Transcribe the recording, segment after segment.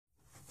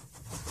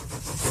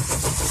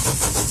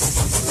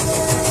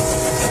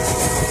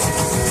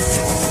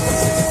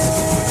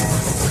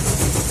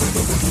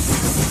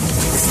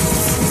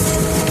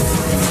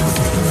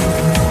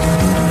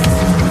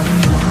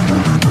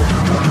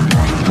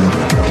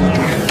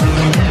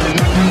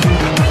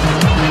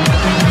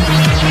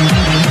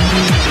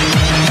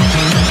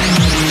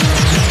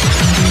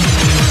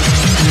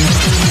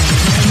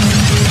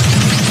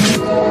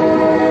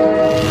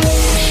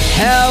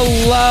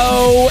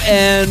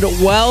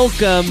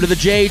Welcome to the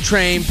J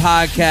Train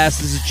podcast.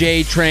 This is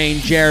J Train,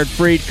 Jared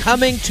Freed,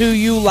 coming to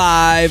you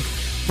live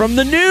from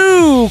the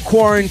new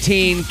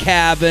quarantine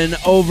cabin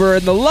over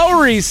in the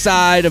Lower East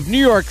Side of New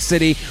York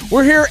City.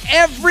 We're here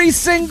every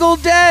single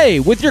day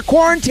with your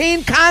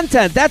quarantine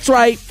content. That's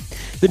right.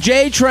 The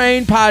J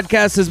Train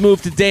podcast has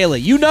moved to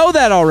daily. You know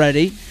that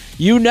already.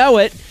 You know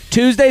it.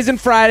 Tuesdays and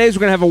Fridays,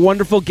 we're going to have a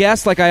wonderful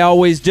guest like I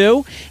always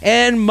do.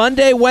 And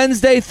Monday,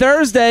 Wednesday,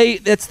 Thursday,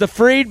 it's the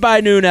Freed by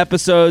Noon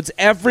episodes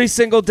every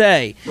single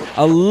day.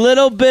 A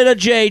little bit of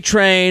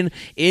J-Train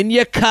in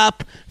your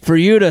cup for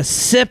you to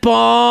sip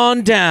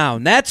on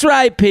down. That's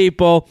right,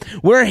 people.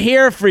 We're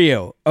here for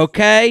you,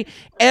 okay?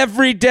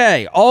 Every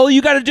day. All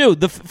you got to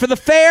do, for the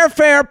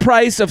fair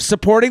price of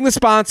supporting the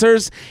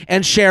sponsors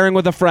and sharing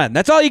with a friend.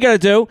 That's all you got to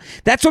do.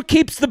 That's what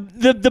keeps the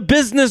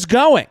business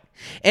going.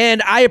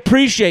 And I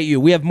appreciate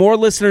you. We have more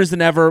listeners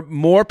than ever.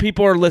 More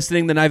people are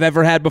listening than I've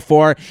ever had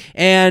before.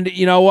 And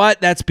you know what?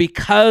 That's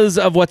because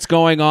of what's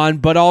going on,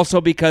 but also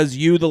because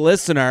you, the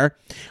listener,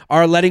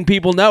 are letting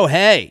people know,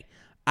 hey,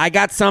 I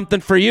got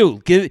something for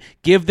you.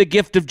 Give the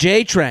gift of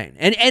J-Train.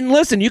 And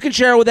listen, you can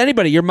share it with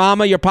anybody. Your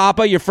mama, your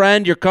papa, your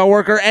friend, your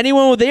coworker,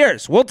 anyone with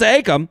ears. We'll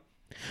take them.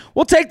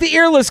 We'll take the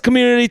earless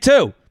community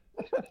too.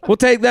 We'll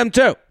take them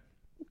too.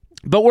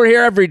 But we're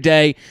here every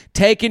day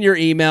taking your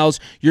emails,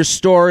 your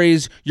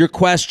stories, your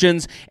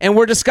questions, and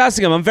we're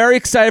discussing them. I'm very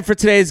excited for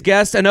today's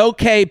guest, an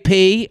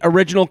OKP,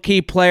 original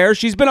key player.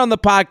 She's been on the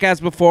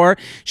podcast before.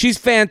 She's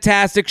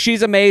fantastic.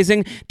 She's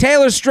amazing.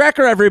 Taylor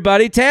Strecker,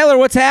 everybody. Taylor,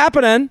 what's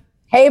happening?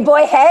 Hey,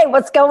 boy. Hey,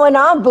 what's going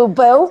on,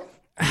 boo-boo?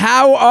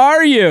 How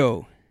are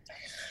you?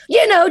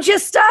 You know,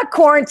 just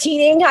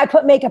quarantining. I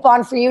put makeup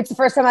on for you. It's the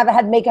first time I've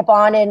had makeup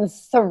on in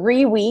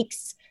 3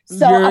 weeks.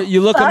 So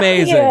you look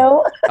amazing.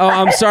 Oh,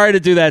 I'm sorry to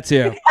do that to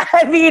you.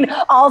 I mean,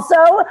 also,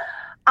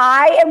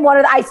 I am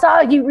I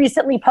saw you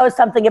recently post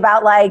something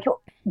about like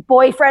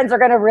boyfriends are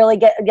going to really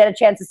get a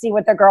chance to see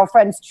what their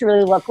girlfriends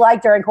truly look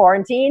like during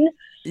quarantine.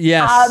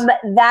 Yes.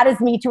 That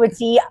is me to a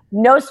T.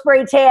 No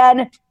spray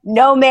tan,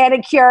 no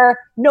manicure,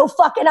 no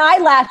fucking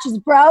eyelashes,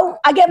 bro.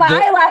 I get my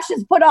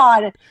eyelashes put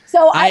on.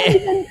 So I don't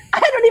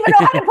even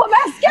know how to put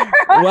mascara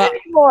on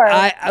anymore.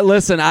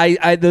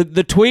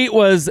 The tweet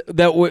was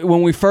that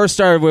when we first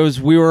started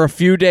we were a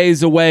few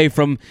days away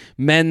from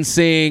men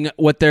seeing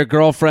what their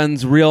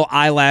girlfriend's real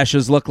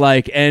eyelashes look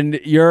like, and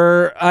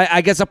you're I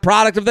guess a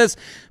product of this.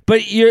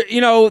 But you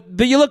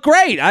look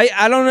great.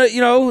 I don't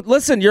know.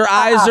 Listen, your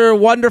eyes are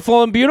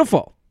wonderful and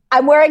beautiful.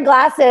 I'm wearing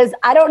glasses.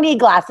 I don't need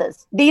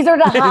glasses. These are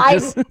to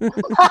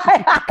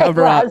hide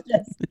cover up.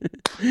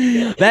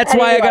 That's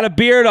why I got a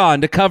beard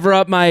on, to cover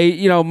up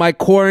my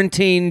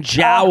quarantine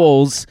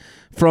jowls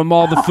from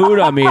all the food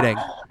I'm eating.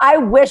 I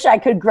wish I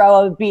could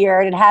grow a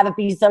beard and have it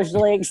be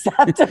socially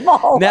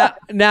acceptable.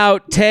 Now,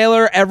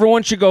 Taylor,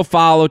 everyone should go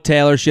follow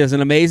Taylor. She has an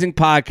amazing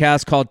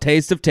podcast called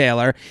Taste of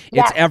Taylor.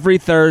 It's every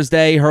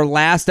Thursday. Her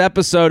last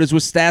episode is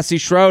with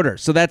Stassi Schroeder,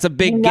 so that's a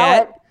big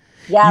get.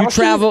 Yeah,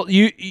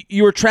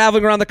 you were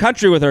traveling around the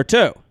country with her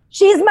too.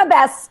 She's my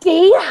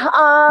bestie.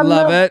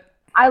 Love it.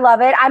 I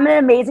love it. I'm an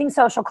amazing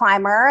social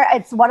climber.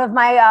 It's one of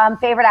my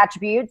favorite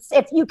attributes.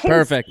 If you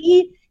can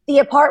see the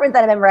apartment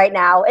that I'm in right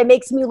now, it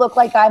makes me look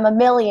like I'm a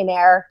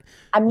millionaire.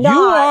 I'm not.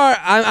 You are.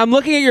 I'm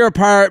looking at your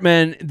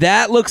apartment.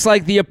 That looks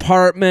like the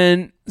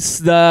apartment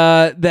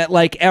that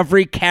like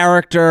every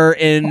character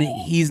in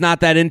He's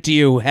Not That Into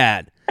You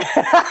had.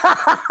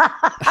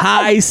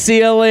 High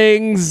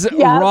ceilings,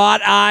 wrought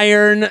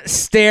iron,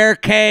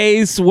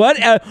 staircase.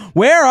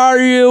 Where are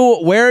you?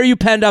 Where are you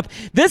penned up?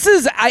 This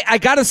is, I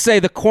gotta say,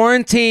 the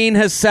quarantine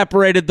has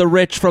separated the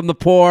rich from the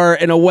poor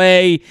in a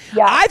way.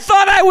 Yeah. I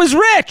thought I was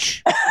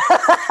rich.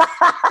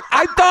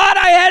 I thought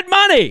I had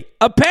money.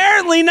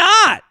 Apparently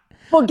not.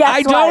 Well, guess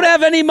I don't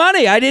have any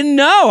money. I didn't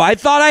know. I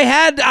thought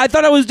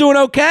I was doing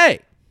okay.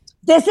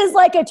 This is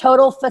like a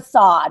total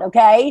facade,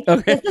 okay?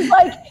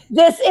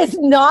 This is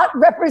not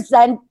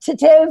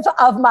representative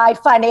of my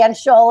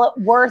financial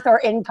worth or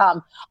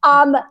income.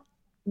 I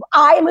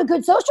am a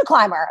good social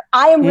climber.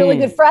 I am really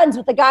good friends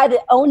with the guy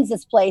that owns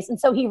this place. And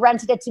so he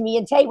rented it to me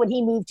and Tay when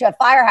he moved to a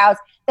firehouse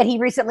that he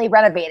recently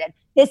renovated.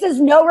 This is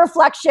no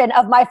reflection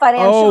of my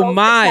financial Oh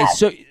my.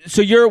 success.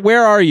 So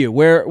where are you?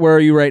 Where are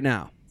you right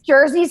now?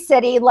 Jersey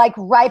City, like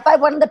right by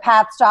one of the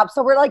path stops.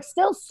 So we're like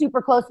still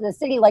super close to the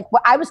city. Like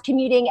I was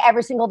commuting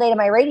every single day to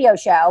my radio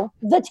show,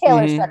 the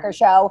Taylor Strecker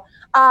Show,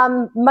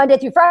 Monday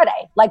through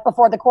Friday, like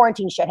before the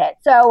quarantine shit hit.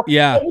 So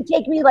it would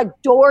take me like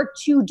door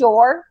to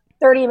door,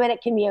 30-minute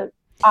commute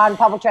on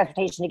public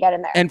transportation to get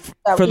in there. And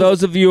for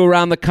those of you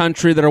around the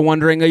country that are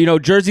wondering,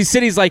 Jersey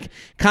City's like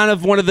kind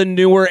of one of the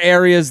newer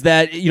areas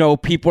that,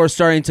 people are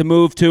starting to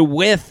move to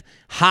with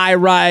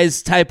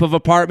high-rise type of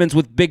apartments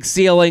with big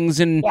ceilings,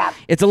 and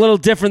it's a little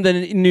different than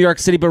in New York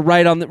City, but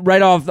right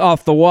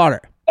off the water.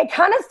 It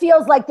kind of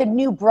feels like the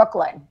new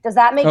Brooklyn. Does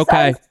that make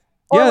sense?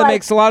 Yeah, that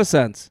makes a lot of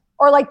sense.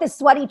 or like the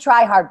sweaty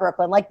try-hard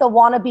Brooklyn, like the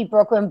wannabe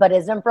Brooklyn but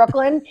isn't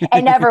Brooklyn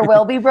and never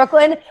will be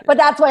Brooklyn. But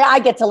that's why I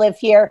get to live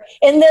here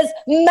in this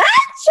mansion.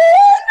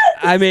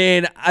 I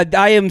mean,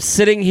 I am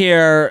sitting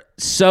here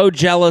so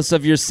jealous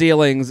of your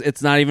ceilings.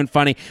 It's not even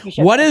funny.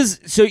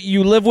 So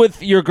you live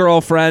with your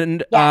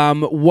girlfriend. Yeah.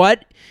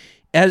 What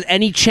has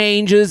any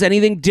changes,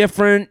 anything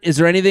different? Is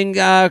there anything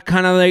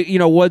kind of like,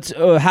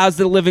 how's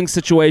the living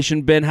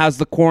situation been? How's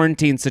the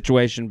quarantine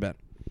situation been?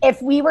 If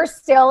we were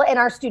still in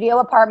our studio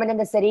apartment in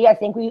the city, I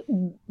think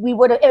we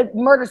would have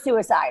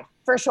murder-suicide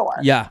for sure.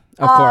 Yeah,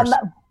 of course.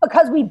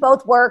 Because we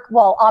both work,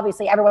 well,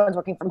 obviously everyone's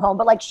working from home,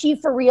 but like she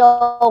for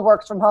real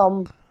works from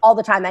home all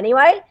the time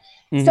anyway.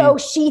 Mm-hmm. So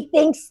she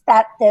thinks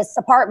that this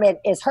apartment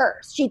is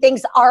hers. She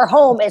thinks our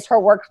home is her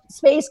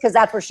workspace because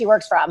that's where she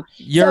works from.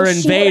 You're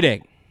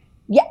invading.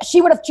 Yeah, she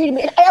would have treated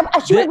me.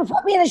 She would have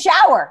put me in the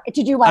shower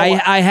to do my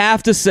work. I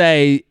have to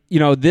say,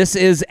 this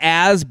is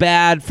as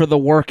bad for the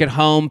work at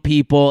home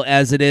people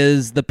as it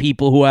is the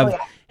people who have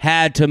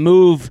had to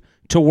move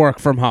to work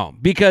from home.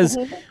 Because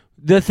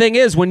the thing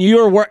is, when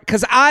you're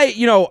because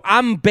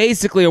I'm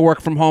basically a work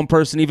from home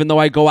person, even though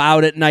I go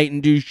out at night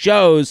and do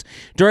shows.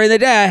 During the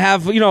day, I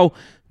have,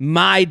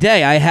 my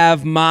day. I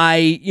have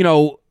my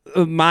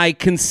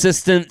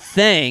consistent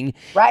thing.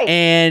 Right.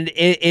 And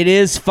it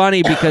is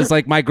funny because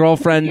like my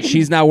girlfriend,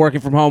 she's now working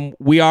from home.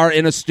 We are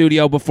in a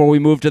studio before we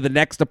move to the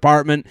next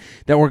apartment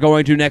that we're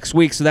going to next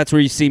week. So that's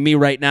where you see me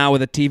right now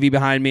with a TV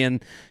behind me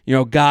and,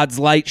 God's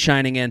light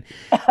shining in.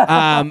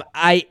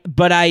 I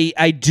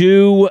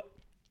do.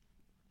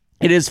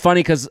 It is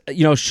funny because,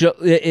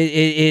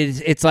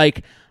 it's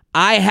like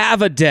I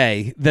have a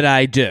day that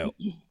I do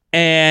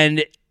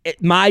and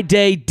my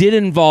day did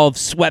involve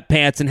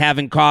sweatpants and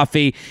having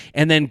coffee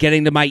and then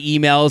getting to my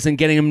emails and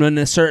getting them in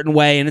a certain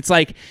way. And it's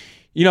like,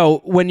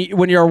 when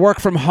you're a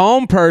work from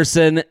home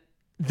person,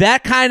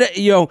 that kind of,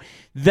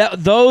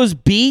 those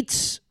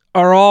beats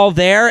are all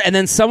there. And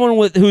then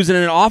someone who's in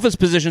an office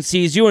position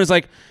sees you and is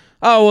like,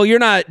 oh, well, you're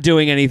not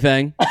doing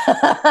anything.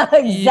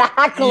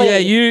 Exactly. Yeah,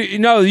 you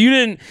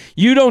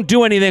don't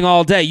do anything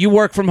all day. You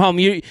work from home.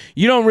 You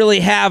don't really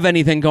have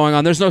anything going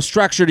on. There's no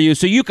structure to you,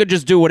 so you could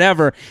just do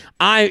whatever.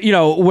 I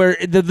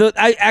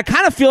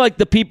kind of feel like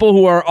the people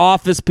who are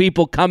office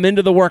people come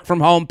into the work from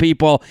home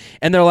people,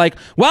 and they're like,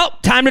 well,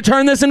 time to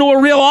turn this into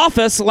a real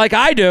office like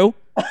I do.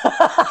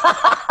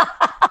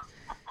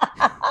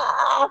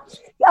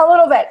 A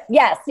little bit.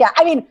 Yes. Yeah.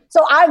 I mean,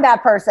 so I'm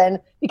that person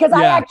because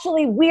I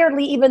actually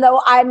weirdly, even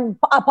though I'm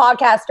a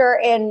podcaster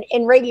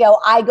in radio,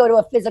 I go to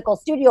a physical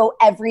studio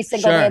every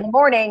single day in the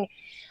morning,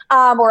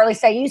 or at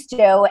least I used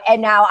to.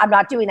 And now I'm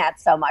not doing that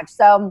so much.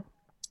 So,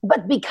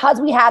 but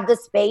because we have the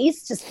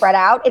space to spread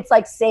out, it's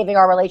like saving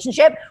our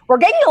relationship. We're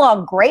getting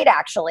along great,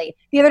 actually.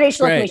 The other day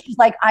she looked at me, she's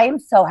like, I am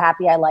so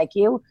happy I like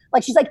you.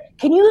 Like, she's like,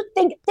 can you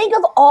think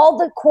of all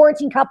the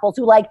quarantine couples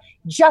who like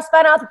just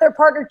found out that their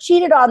partner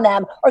cheated on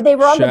them or they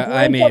were on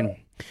the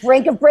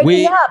brink of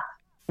breaking up.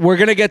 We're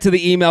going to get to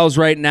the emails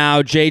right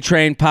now,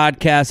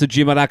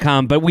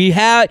 jtrainpodcast@gmail.com. But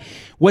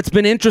what's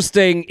been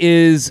interesting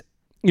is,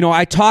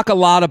 I talk a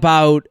lot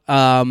about,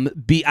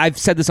 I've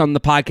said this on the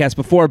podcast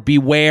before,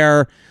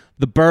 beware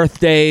the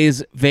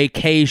birthdays,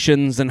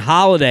 vacations, and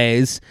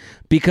holidays,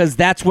 because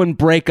that's when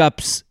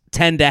breakups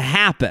tend to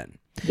happen.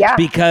 Yeah.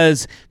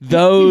 Because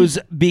those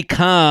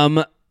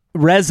become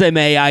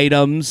resume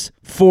items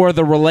for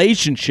the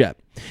relationship.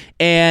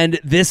 And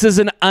this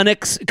is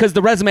because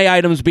the resume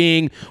items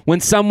being when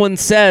someone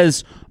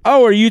says,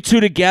 oh, are you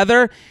two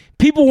together?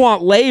 People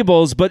want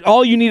labels, but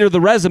all you need are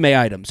the resume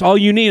items. All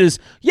you need is,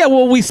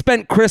 we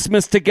spent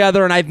Christmas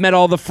together and I've met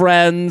all the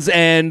friends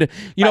and,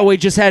 we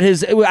just had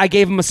I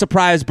gave him a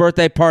surprise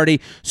birthday party.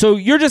 So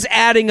you're just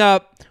adding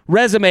up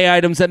resume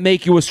items that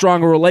make you a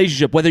stronger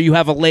relationship, whether you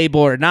have a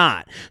label or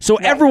not. So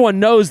everyone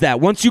knows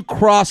that. Once you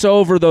cross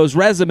over those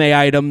resume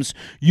items,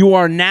 you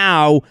are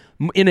now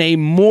in a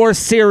more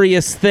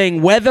serious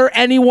thing, whether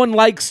anyone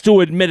likes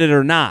to admit it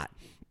or not.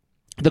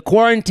 The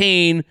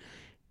quarantine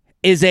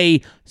is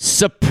a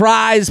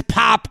surprise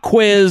pop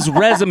quiz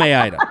resume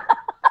item.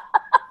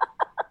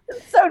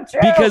 So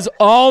true. Because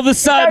all of a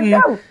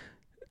sudden,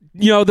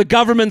 the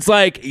government's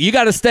like, you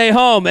got to stay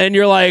home. And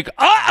you're like,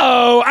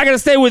 uh-oh, I got to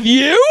stay with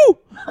you?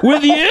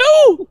 With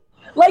you?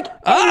 Like,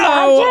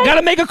 uh-oh, got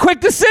to make a quick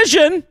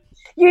decision.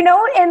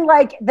 In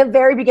like the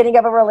very beginning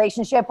of a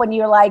relationship when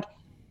you're like,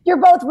 you're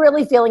both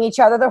really feeling each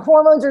other. The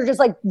hormones are just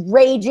like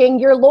raging.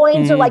 Your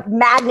loins are like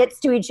magnets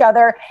to each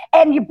other.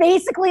 And you're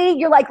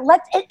like,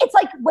 it's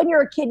like when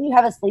you're a kid and you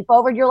have a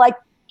sleepover and you're like,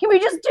 can we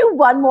just do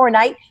one more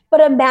night? But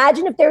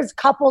imagine if there's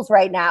couples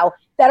right now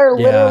that are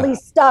literally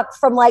stuck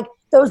from like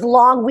those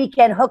long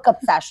weekend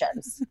hookup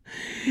sessions.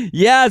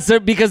 Yeah,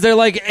 because they're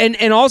like,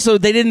 and also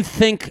they didn't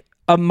think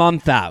a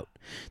month out.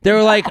 They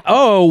were like,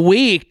 oh, a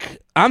week.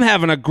 I'm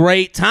having a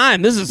great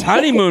time. This is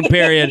honeymoon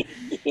period.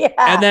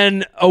 And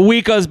then a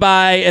week goes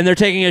by and they're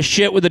taking a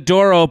shit with the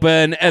door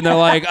open and they're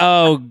like,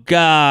 oh,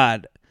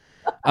 God,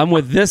 I'm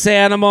with this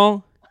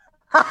animal.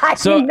 I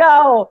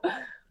know.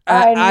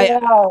 I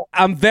know.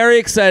 I'm very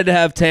excited to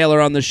have Taylor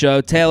on the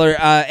show. Taylor,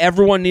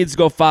 everyone needs to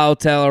go follow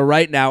Taylor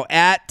right now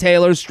at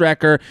Taylor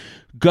Strecker.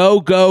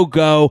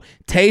 Go.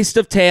 Taste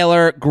of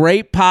Taylor,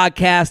 great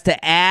podcast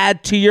to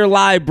add to your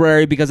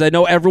library because I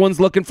know everyone's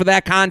looking for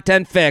that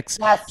content fix.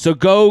 Yes. So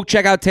go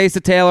check out Taste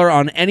of Taylor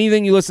on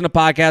anything you listen to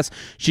podcasts.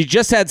 She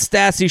just had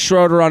Stassi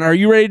Schroeder on. Are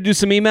you ready to do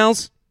some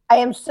emails? I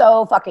am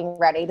so fucking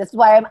ready. This is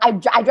why I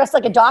dressed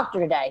like a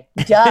doctor today.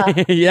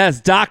 Duh. Yes,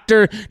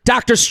 Dr.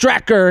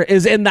 Strecker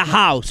is in the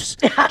house.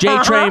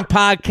 JTrain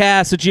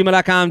Podcast at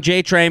gmail.com,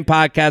 JTrain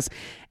Podcast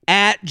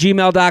at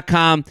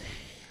gmail.com.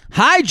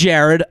 Hi,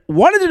 Jared.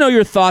 Wanted to know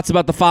your thoughts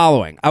about the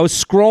following. I was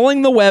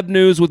scrolling the web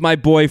news with my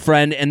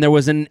boyfriend, and there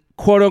was an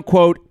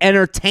quote-unquote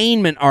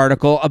entertainment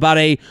article about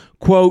a,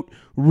 quote,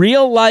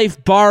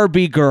 real-life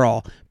Barbie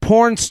girl,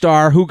 porn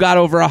star who got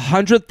over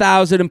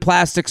 $100,000 in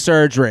plastic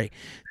surgery.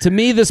 To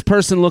me, this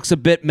person looks a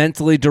bit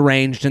mentally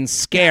deranged and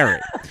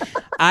scary.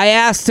 I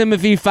asked him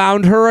if he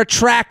found her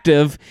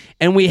attractive,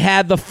 and we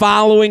had the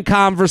following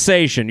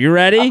conversation. You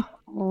ready?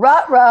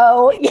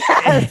 Ruh-roh.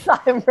 Yes,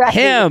 I'm ready.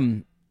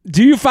 Him.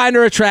 Do you find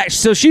her attractive?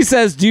 So she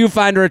says, do you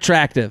find her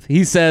attractive?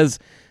 He says,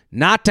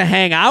 not to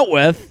hang out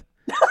with.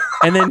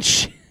 And then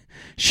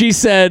she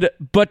said,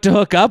 but to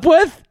hook up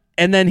with?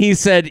 And then he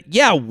said,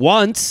 yeah,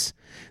 once.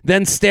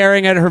 Then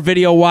staring at her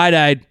video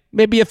wide-eyed,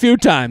 maybe a few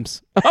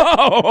times.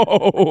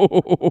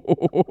 Oh.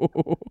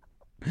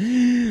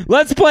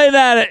 Let's play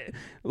that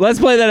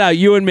out.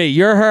 You and me.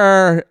 You're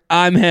her.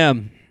 I'm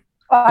him.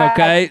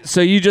 Okay.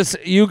 So you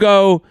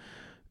go.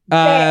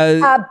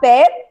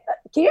 Babe,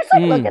 can you just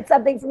look at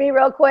something for me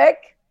real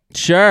quick?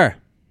 Sure.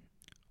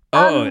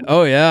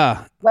 Oh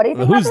yeah. What do you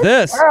think? Who's about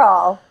this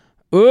girl?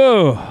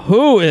 Ooh,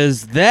 who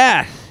is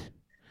that?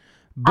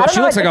 But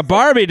she looks like a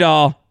Barbie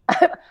doll.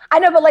 I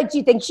know, but do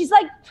you think she's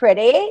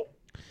pretty?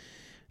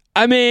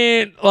 I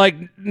mean,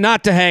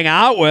 not to hang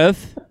out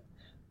with.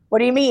 What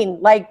do you mean?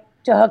 To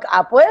hook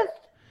up with?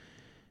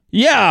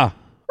 Yeah.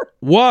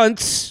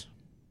 Once.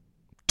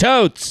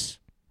 Totes.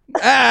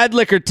 I'd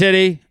lick her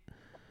titty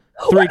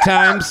 3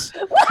 times.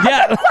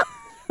 Yeah.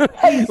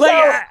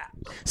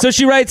 So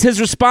she writes, his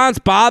response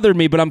bothered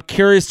me, but I'm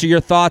curious to your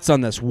thoughts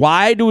on this.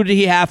 Why did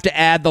he have to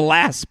add the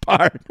last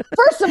part?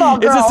 First of all,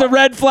 girl, is this a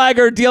red flag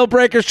or a deal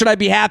breaker? Should I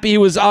be happy he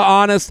was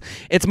honest?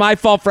 It's my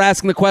fault for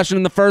asking the question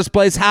in the first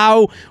place.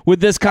 How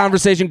would this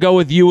conversation go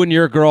with you and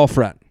your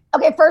girlfriend?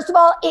 Okay, first of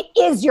all, it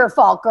is your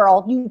fault,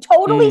 girl. You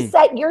totally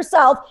set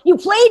yourself, you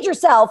played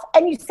yourself,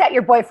 and you set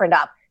your boyfriend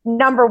up.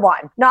 Number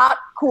one, not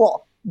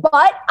cool.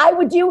 But I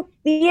would do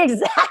the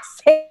exact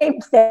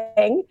same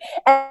thing.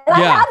 And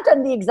I have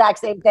done the exact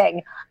same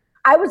thing.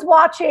 I was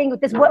watching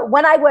this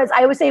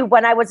I always say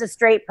when I was a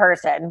straight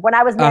person. When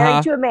I was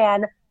married to a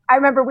man, I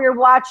remember we were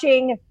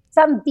watching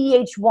some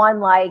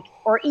VH1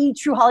 or E!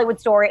 True Hollywood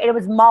Story, and it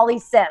was Molly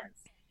Sims.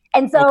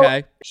 And so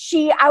I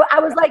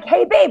was like,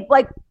 hey, babe,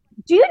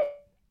 do you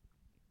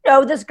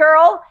know this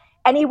girl?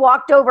 And he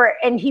walked over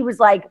and he was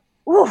like,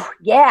 ooh,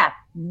 yeah,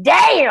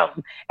 damn.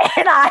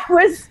 And I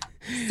was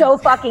so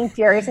fucking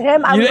furious at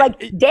him. I was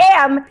like,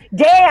 damn.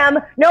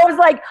 No, it was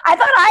I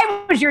thought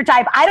I was your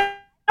type. I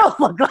don't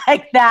look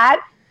like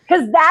that.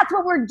 Because that's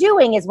what we're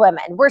doing as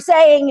women. We're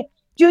saying,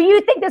 do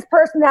you think this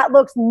person that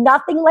looks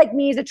nothing like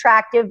me is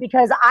attractive?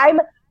 Because I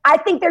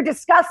think they're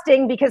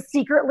disgusting because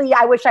secretly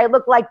I wish I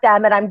looked like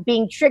them and I'm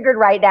being triggered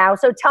right now.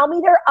 So tell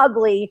me they're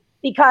ugly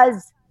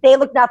because they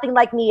look nothing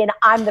like me and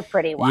I'm the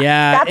pretty one.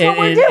 Yeah, that's what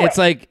we're doing.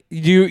 It's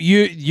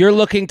you're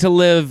looking to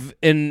live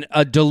in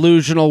a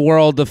delusional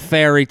world of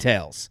fairy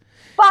tales.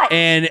 But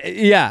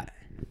the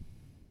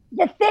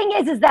thing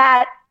is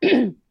that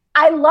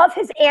I love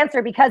his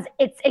answer because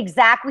it's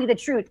exactly the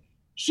truth.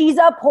 She's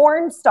a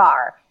porn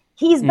star.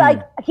 He's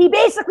he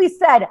basically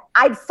said,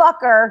 I'd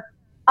fuck her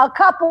a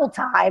couple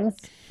times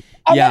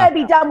and then I'd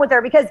be done with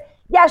her because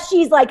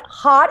she's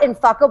hot and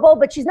fuckable,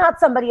 but she's not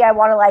somebody I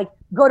want to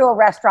go to a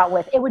restaurant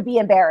with. It would be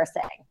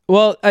embarrassing.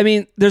 Well, I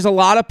mean, there's a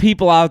lot of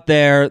people out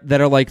there that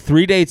are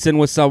 3 dates in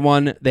with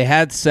someone, they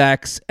had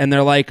sex, and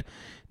they're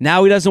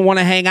now he doesn't want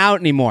to hang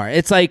out anymore.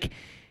 It's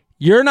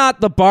you're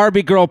not the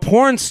Barbie girl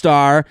porn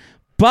star,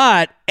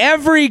 but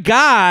every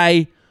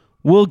guy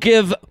will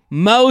give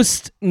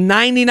most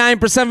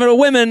 99% of the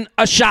women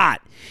a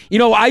shot.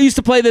 I used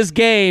to play this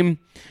game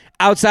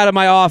outside of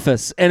my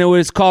office, and it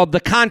was called the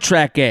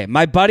contract game.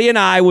 My buddy and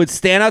I would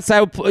stand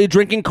outside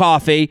drinking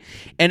coffee,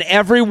 and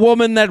every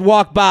woman that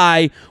walked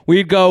by,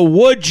 we'd go,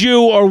 would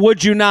you or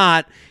would you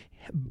not?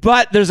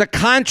 But there's a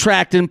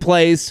contract in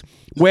place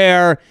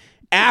where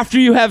after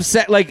you have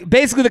sex,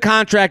 basically the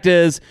contract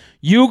is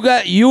you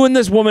and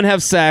this woman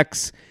have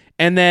sex,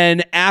 and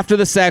then after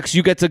the sex,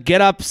 you get to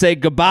get up, say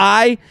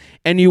goodbye,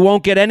 and you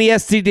won't get any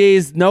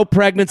STDs, no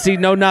pregnancy,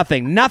 no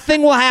nothing.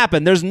 Nothing will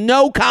happen. There's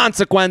no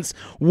consequence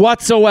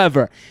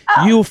whatsoever.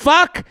 You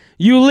fuck,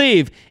 you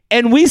leave.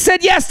 And we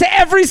said yes to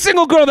every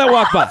single girl that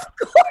walked by. Of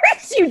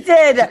course you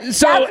did.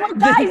 So that's what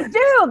guys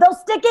do. They'll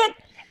stick it,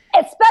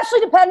 especially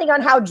depending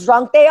on how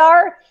drunk they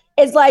are,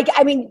 is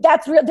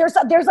that's real. There's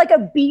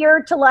a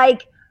beer to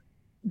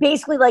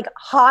basically like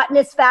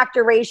hotness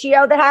factor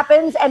ratio that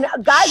happens, and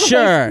guys will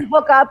basically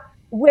hook up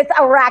with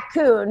a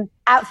raccoon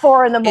at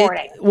 4 a.m.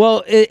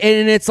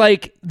 and it's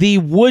like the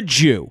would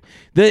you.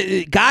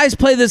 The guys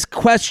play this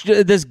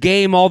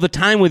game all the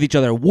time with each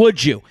other.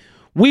 Would you?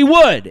 We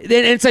would. And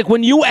it's like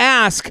when you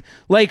ask,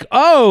 like,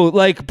 oh,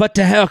 like, but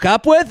to hook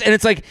up with? And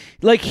it's like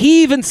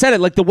he even said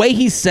it, like the way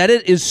he said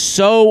it is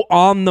so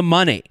on the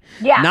money.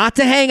 Yeah. Not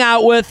to hang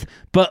out with,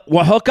 but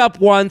we'll hook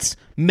up once,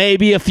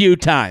 maybe a few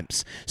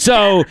times.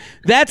 So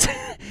that's,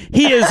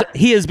 he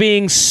is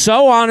being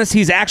so honest.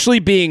 He's actually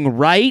being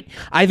right.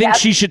 I think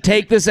she should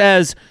take this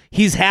as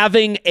he's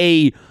having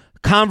a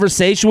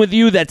conversation with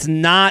you that's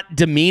not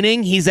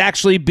demeaning. He's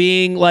actually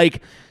being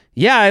like,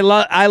 yeah,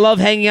 I love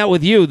hanging out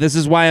with you. This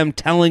is why I'm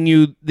telling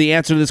you the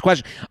answer to this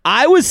question.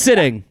 I was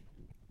sitting,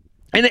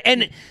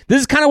 and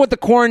this is kind of what the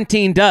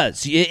quarantine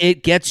does.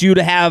 It gets you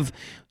to have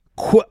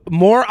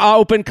more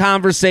open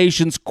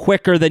conversations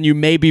quicker than you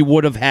maybe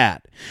would have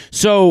had.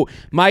 So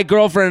my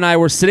girlfriend and I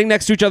were sitting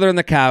next to each other on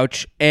the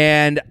couch,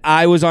 and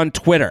I was on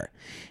Twitter.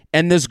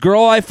 And this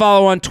girl I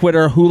follow on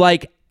Twitter who,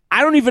 like,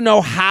 I don't even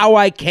know how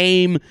I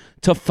came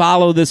to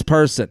follow this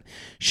person.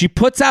 She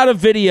puts out a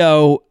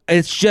video.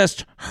 It's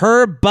just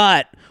her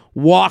butt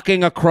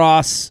walking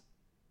across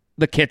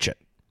the kitchen.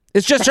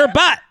 It's just her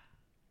butt.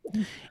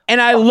 And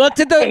I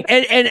looked at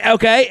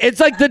okay, it's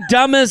like the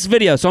dumbest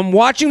video. So I'm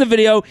watching the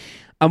video.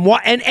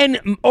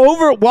 And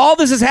over while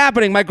this is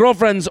happening, my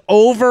girlfriend's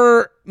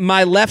over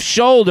my left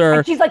shoulder.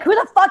 And she's like, "Who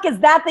the fuck is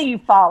that you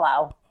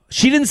follow?"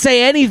 She didn't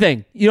say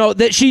anything. You know,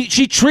 that she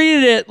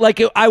treated it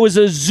like I was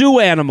a zoo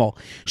animal.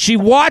 She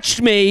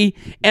watched me,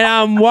 and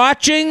I'm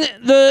watching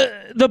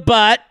the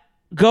butt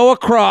go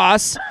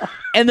across,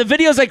 and the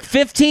video's like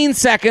 15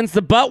 seconds.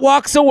 The butt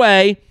walks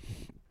away,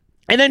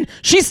 and then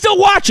she's still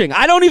watching.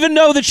 I don't even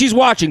know that she's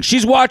watching.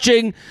 She's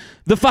watching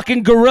the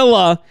fucking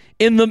gorilla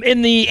in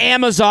the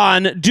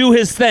Amazon do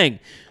his thing.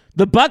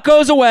 The butt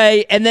goes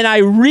away, and then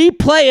I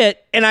replay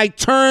it, and I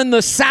turn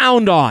the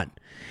sound on.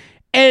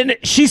 And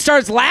she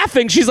starts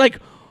laughing. She's like,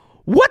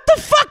 what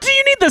the fuck do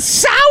you need the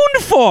sound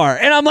for?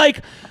 And I'm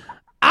like,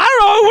 I don't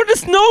know. I want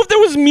to know if there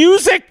was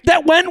music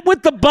that went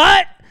with the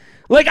butt.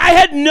 Like, I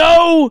had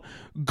no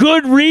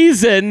good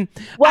reason.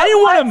 I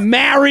didn't want to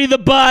marry the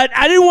butt.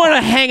 I didn't want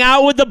to hang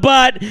out with the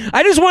butt.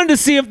 I just wanted to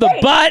see if the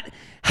butt,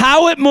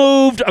 how it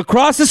moved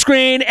across the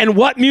screen, and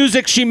what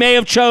music she may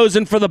have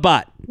chosen for the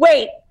butt.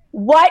 Wait,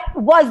 what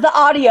was the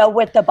audio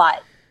with the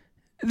butt?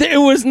 It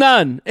was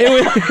none.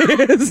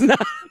 It was none.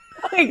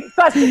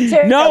 Question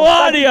 2. No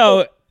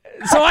audio.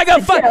 So I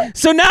got fun.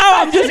 So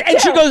now I'm just, and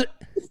she goes,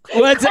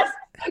 what's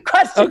it?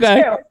 Question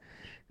 2.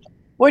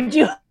 Would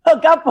you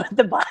hook up with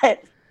the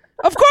butt?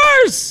 Of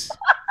course.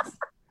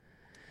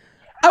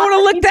 I would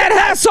have licked that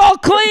ass all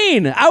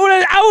clean. I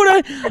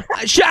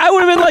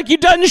would have been like, you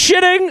done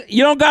shitting?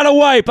 You don't got to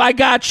wipe. I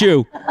got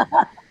you.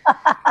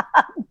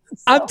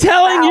 I'm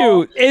telling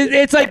you,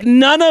 it's like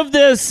none of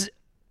this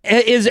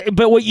is,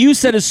 but what you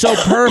said is so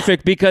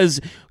perfect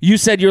because you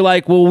said you're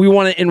like, well, we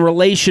want it in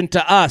relation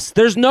to us.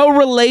 There's no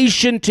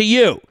relation to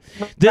you.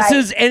 This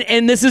is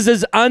and this is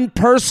as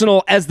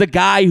unpersonal as the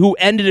guy who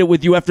ended it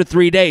with you after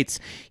 3 dates.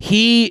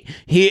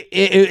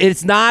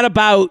 It's not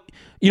about,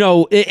 you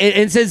know,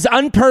 it's as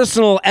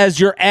unpersonal as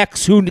your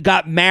ex who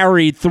got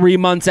married 3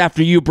 months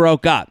after you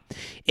broke up.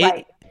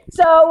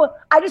 So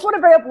I just want to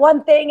bring up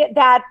one thing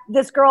that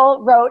this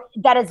girl wrote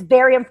that is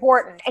very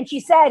important. And she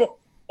said,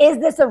 is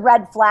this a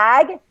red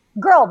flag?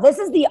 Girl, this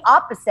is the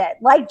opposite.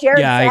 Like Jared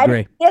said, I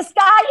agree. This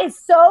guy is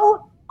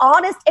so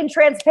honest and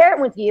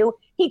transparent with you.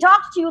 He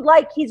talks to you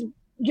like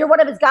you're one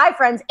of his guy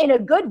friends in a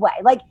good way.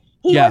 Like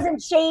he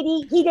wasn't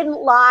shady. He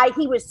didn't lie.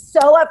 He was so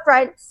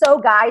upfront,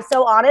 so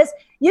honest.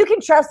 You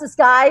can trust this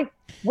guy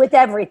with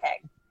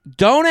everything.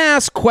 Don't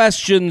ask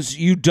questions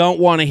you don't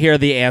want to hear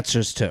the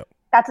answers to.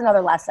 That's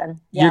another lesson.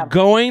 Yeah. You're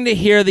going to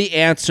hear the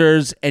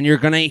answers, and you're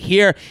going to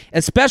hear,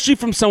 especially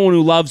from someone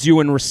who loves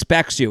you and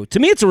respects you. To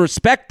me, it's a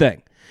respect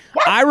thing.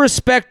 Yes. I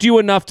respect you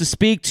enough to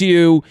speak to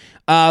you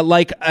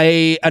like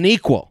an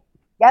equal.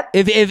 Yep.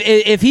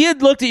 If he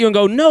had looked at you and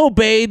go, no,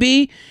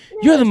 baby,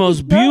 you're the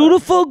most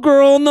beautiful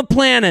girl on the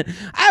planet.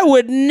 I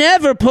would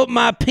never put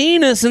my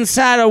penis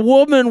inside a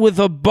woman with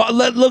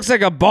that looks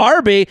like a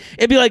Barbie.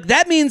 It'd be like,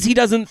 that means he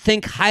doesn't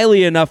think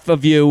highly enough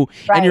of you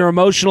and your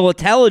emotional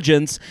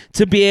intelligence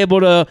to be able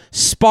to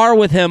spar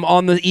with him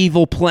on the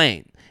evil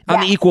plane. On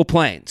the equal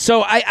plane.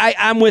 So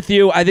I'm with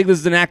you. I think this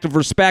is an act of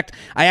respect.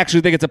 I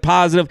actually think it's a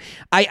positive.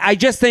 I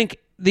just think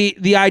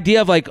the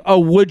idea of like, oh,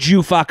 would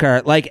you fuck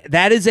her? Like,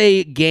 that is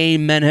a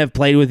game men have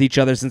played with each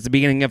other since the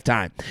beginning of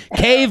time.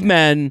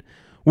 Cavemen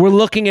were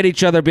looking at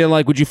each other being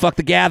like, would you fuck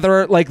the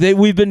gatherer? Like,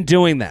 we've been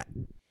doing that.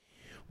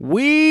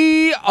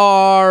 We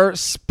are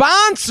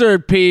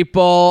sponsored,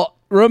 people.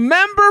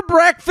 Remember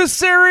breakfast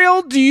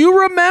cereal? Do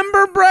you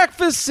remember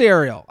breakfast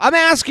cereal? I'm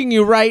asking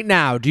you right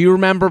now. Do you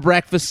remember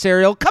breakfast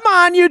cereal? Come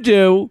on, you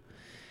do.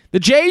 The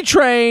J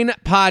Train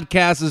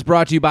podcast is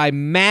brought to you by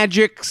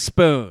Magic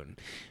Spoon.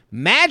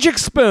 Magic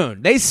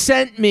Spoon. They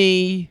sent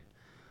me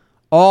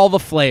all the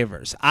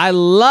flavors. I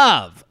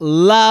love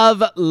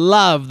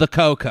the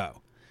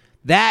cocoa.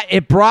 That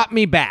it brought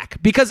me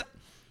back because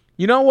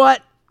you know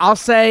what? I'll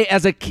say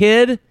as a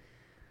kid,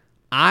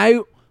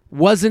 I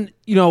wasn't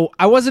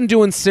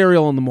doing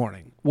cereal in the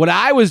morning. What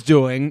I was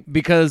doing,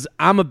 because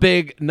I'm a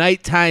big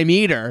nighttime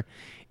eater,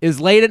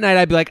 is late at night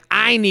I'd be like,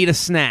 I need a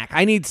snack.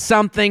 I need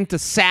something to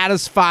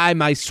satisfy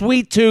my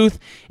sweet tooth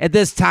at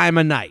this time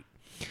of night.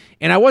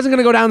 And I wasn't going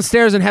to go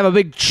downstairs and have a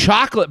big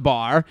chocolate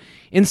bar.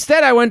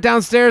 Instead, I went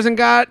downstairs and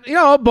got,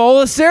 a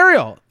bowl of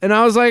cereal. And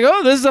I was like,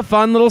 oh, this is a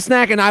fun little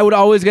snack. And I would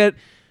always get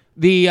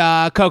the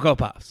Cocoa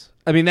Puffs.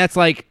 I mean, that's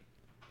like,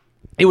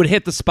 it would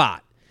hit the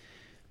spot.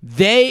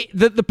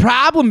 The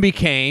problem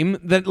became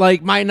that,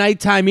 like, my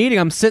nighttime eating,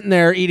 I'm sitting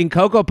there eating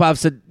Cocoa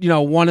Puffs at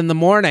 1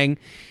 a.m,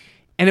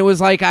 and it was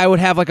like I would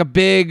have like a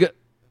big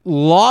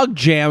log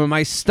jam in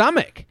my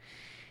stomach,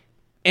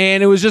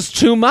 and it was just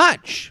too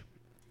much.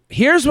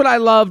 Here's what I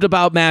loved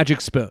about Magic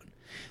Spoon.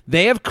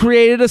 They have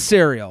created a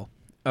cereal,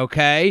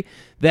 okay,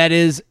 that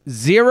is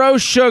 0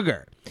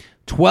 sugar,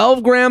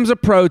 12 grams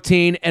of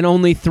protein, and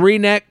only 3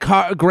 net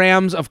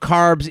grams of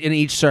carbs in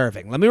each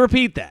serving. Let me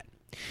repeat that.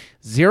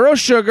 0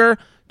 sugar,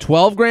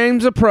 12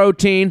 grams of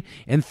protein,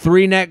 and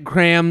 3 net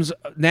grams.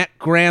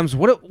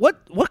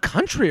 What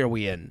country are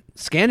we in?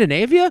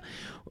 Scandinavia?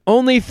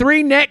 Only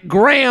 3 net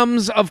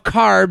grams of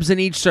carbs in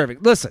each serving.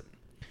 Listen,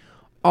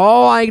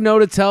 all I know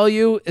to tell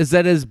you is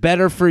that it is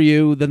better for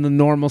you than the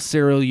normal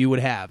cereal you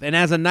would have. And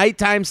as a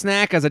nighttime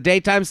snack, as a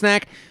daytime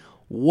snack,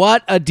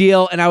 what a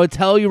deal. And I would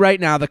tell you right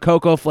now, the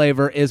cocoa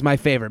flavor is my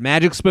favorite.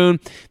 Magic Spoon,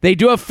 they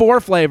do have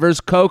 4 flavors: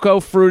 cocoa,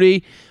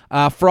 fruity,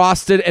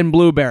 frosted, and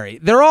blueberry.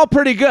 They're all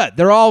pretty good.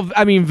 They're all,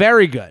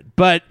 very good.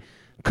 But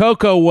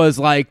cocoa was,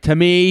 like, to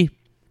me,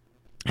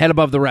 head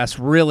above the rest,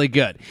 really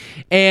good.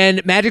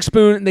 And Magic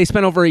Spoon, they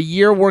spent over a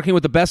year working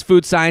with the best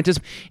food scientists,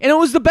 and it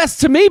was the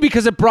best to me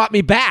because it brought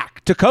me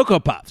back to Cocoa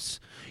Puffs.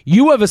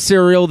 You have a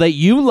cereal that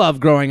you love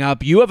growing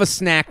up. You have a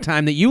snack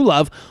time that you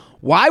love.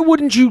 Why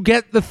wouldn't you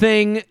get the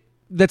thing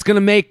that's going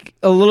to make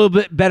a little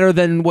bit better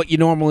than what you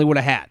normally would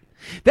have had?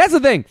 That's the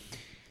thing.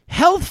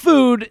 Health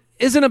food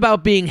isn't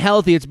about being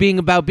healthy. It's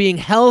about being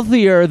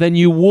healthier than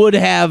you would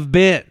have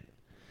been.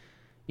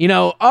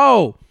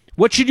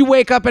 What should you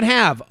wake up and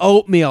have?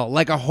 Oatmeal,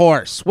 like a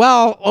horse.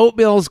 Well,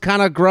 oatmeal's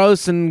kind of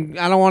gross and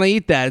I don't want to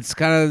eat that. It's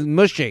kind of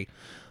mushy.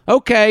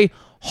 Okay,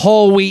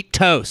 whole wheat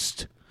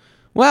toast.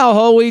 Well,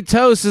 whole wheat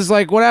toast is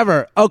like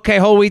whatever. Okay,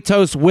 whole wheat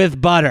toast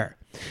with butter.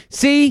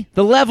 See,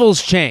 the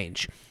levels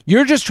change.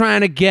 You're just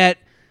trying to get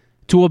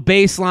to a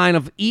baseline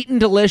of eating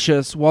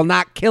delicious while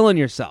not killing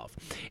yourself.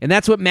 And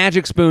that's what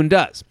Magic Spoon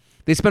does.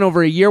 They spent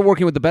over a year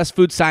working with the best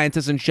food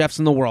scientists and chefs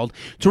in the world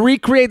to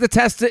recreate the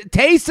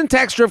taste and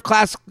texture of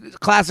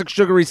classic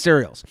sugary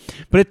cereals.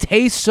 But it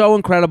tastes so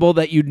incredible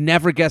that you'd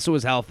never guess it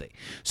was healthy.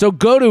 So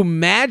go to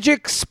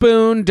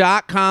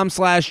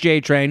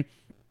magicspoon.com/JTrain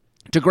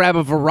to grab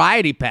a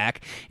variety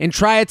pack and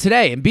try it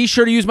today. And be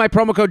sure to use my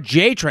promo code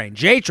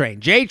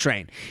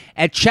JTrain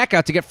at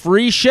checkout to get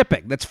free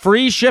shipping. That's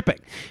free shipping.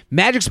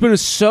 Magic Spoon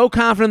is so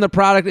confident in the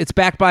product, it's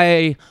backed by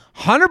a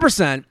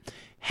 100%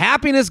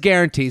 happiness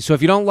guarantee. So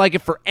if you don't like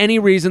it for any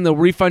reason, they'll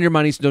refund your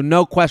money, so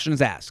no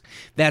questions asked.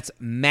 That's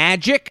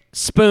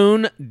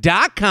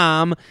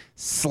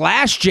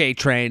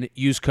magicspoon.com/JTrain.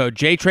 Use code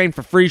JTrain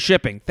for free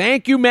shipping.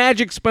 Thank you,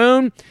 Magic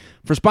Spoon,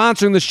 for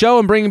sponsoring the show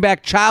and bringing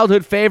back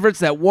childhood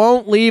favorites that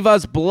won't leave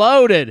us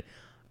bloated.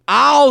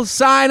 I'll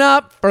sign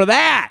up for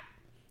that.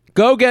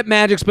 Go get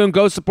Magic Spoon.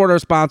 Go support our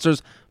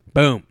sponsors.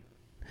 Boom.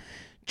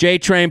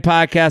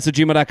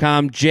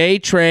 JTrainPodcast@gmail.com.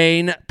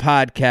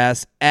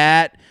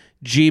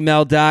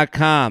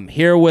 JTrainPodcast@gmail.com.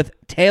 Here with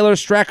Taylor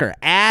Strecker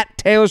at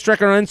Taylor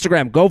Strecker on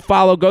Instagram. Go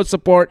follow, go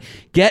support,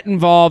 get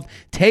involved.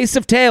 Taste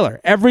of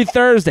Taylor every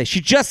Thursday. She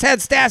just had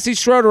Stassi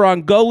Schroeder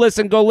on. Go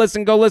listen.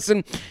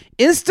 Instagram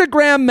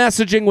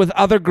messaging with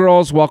other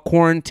girls while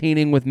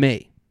quarantining with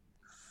me.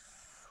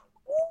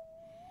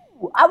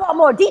 Ooh, I want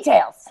more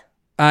details.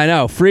 I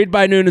know. Freed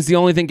by noon is the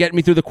only thing getting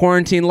me through the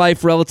quarantine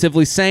life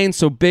relatively sane,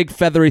 so big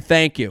feathery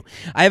thank you.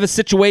 I have a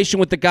situation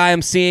with the guy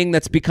I'm seeing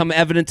that's become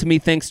evident to me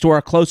thanks to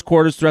our close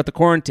quarters throughout the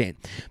quarantine.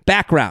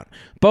 Background.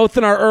 Both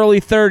in our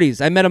early 30s.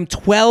 I met him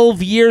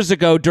 12 years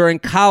ago during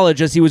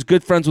college as he was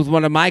good friends with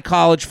one of my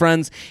college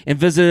friends and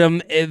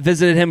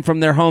visited him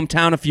from their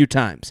hometown a few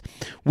times.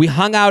 We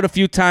hung out a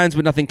few times,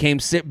 but nothing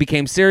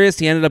became serious.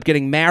 He ended up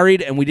getting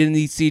married, and we didn't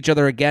see each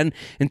other again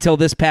until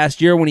this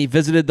past year when he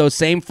visited those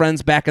same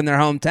friends back in their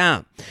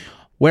hometown,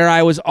 where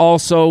I was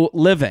also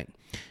living.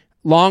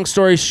 Long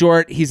story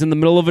short, he's in the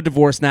middle of a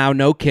divorce now,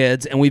 no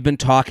kids, and we've been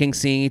talking,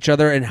 seeing each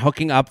other, and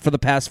hooking up for the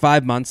past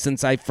 5 months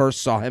since I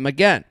first saw him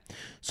again.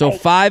 So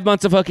 5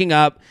 months of hooking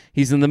up,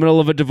 he's in the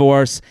middle of a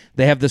divorce.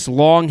 They have this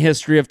long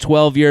history of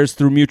 12 years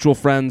through mutual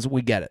friends.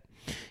 We get it.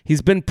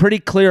 He's been pretty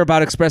clear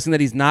about expressing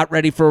that he's not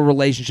ready for a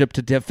relationship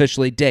to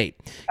officially date,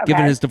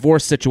 given his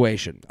divorce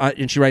situation.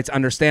 And she writes,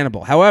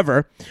 understandable.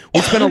 However,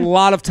 we spent a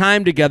lot of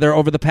time together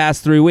over the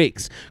past 3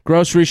 weeks.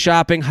 Grocery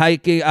shopping,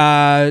 hiking,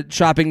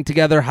 shopping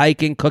together,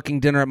 hiking, cooking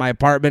dinner at my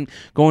apartment,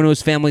 going to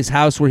his family's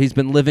house where he's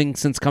been living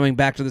since coming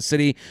back to the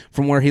city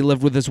from where he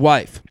lived with his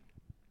wife,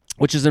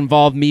 which has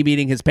involved me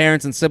meeting his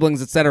parents and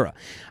siblings, etc.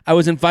 I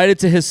was invited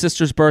to his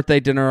sister's birthday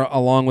dinner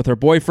along with her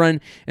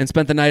boyfriend and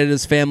spent the night at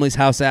his family's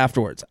house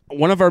afterwards.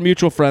 One of our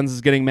mutual friends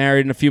is getting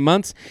married in a few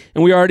months,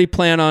 and we already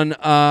plan on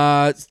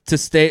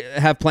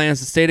have plans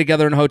to stay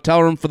together in a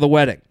hotel room for the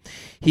wedding.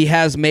 He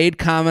has made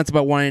comments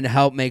about wanting to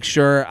help make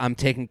sure I'm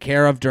taken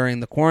care of during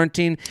the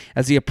quarantine,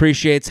 as he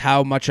appreciates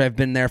how much I've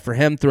been there for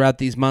him throughout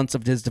these months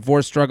of his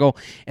divorce struggle,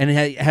 and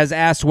has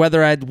asked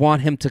whether I'd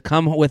want him to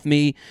come with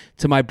me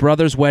to my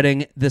brother's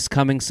wedding this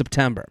coming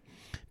September.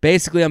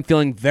 Basically, I'm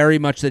feeling very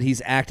much that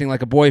he's acting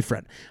like a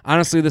boyfriend.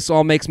 Honestly, this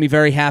all makes me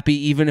very happy,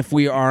 even if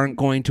we aren't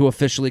going to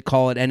officially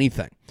call it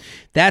anything.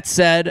 That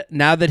said,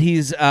 now that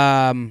he's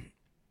been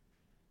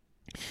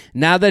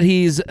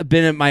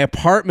at my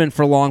apartment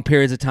for long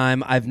periods of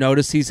time, I've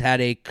noticed he's had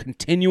a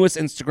continuous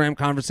Instagram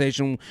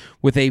conversation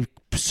with a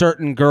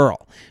certain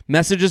girl.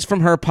 Messages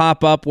from her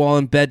pop up while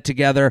in bed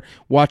together,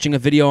 watching a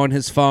video on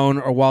his phone,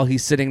 or while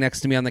he's sitting next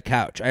to me on the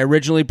couch. I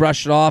originally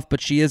brushed it off,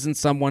 but she isn't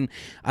someone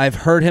I've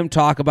heard him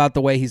talk about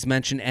the way he's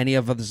mentioned any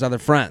of his other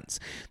friends.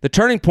 The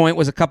turning point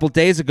was a couple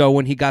days ago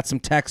when he got some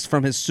texts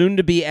from his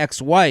soon-to-be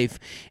ex-wife,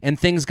 and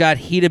things got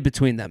heated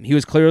between them. He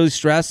was clearly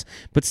stressed,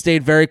 but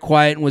stayed very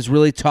quiet and wasn't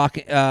really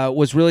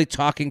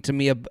talking to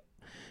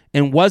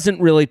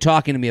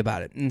me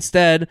about it.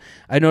 Instead,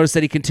 I noticed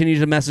that he continued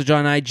to message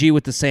on IG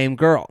with the same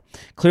girl,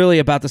 clearly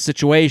about the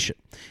situation.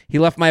 He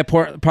left my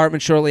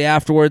apartment shortly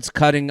afterwards,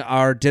 cutting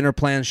our dinner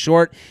plans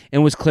short,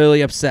 and was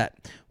clearly upset.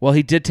 Well,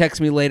 he did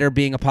text me later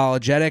being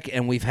apologetic,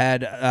 and we've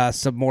had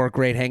some more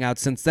great hangouts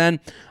since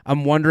then.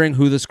 I'm wondering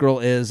who this girl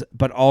is,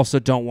 but also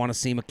don't want to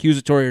seem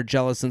accusatory or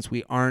jealous since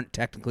we aren't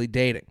technically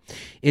dating.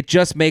 It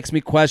just makes me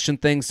question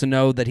things to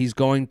know that he's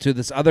going to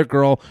this other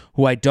girl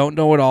who I don't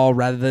know at all,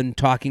 rather than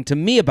talking to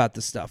me about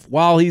this stuff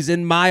while he's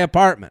in my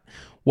apartment.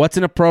 What's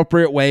an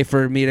appropriate way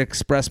for me to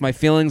express my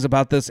feelings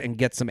about this and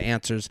get some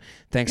answers?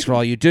 Thanks for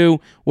all you do.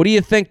 What do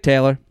you think,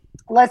 Taylor?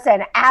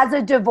 Listen, as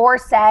a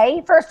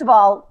divorcee, first of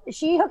all, is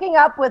she hooking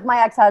up with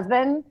my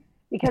ex-husband?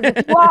 Because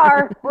if you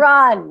are,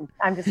 run.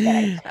 I'm just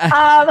kidding.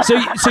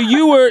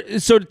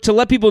 So to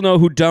let people know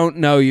who don't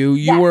know you,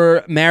 you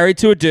were married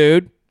to a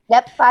dude.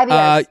 Yep, 5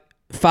 years.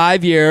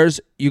 5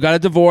 years. You got a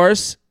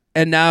divorce,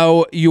 and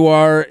now you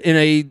are in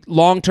a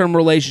long-term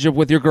relationship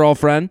with your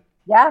girlfriend.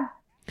 Yeah.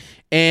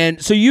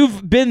 And so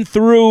you've been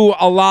through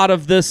a lot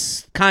of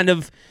this kind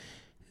of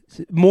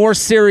more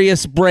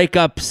serious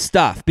breakup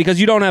stuff because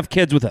you don't have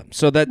kids with him.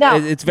 So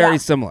it's very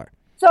similar.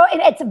 So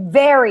it's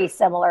very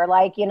similar.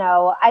 Like,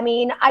 I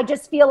mean, I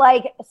just feel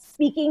like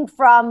speaking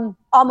from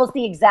almost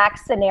the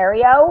exact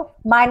scenario,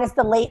 minus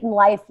the late in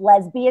life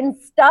lesbian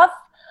stuff.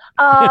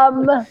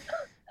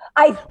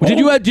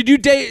 Did you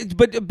date,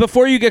 but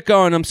before you get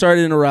going, I'm sorry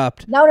to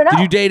interrupt. No. Did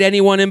you date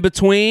anyone in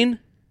between?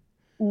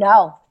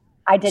 No,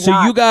 I did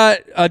not. So you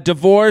got a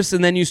divorce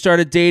and then you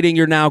started dating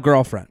your now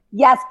girlfriend.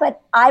 Yes, but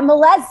I'm a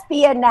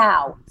lesbian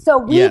now. So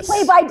we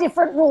play by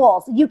different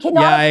rules. You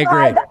cannot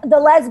apply the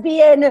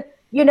lesbian,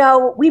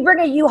 we bring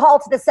a U-Haul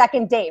to the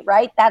second date,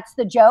 right? That's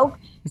the joke.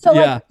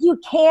 So you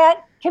can't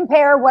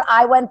compare what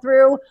I went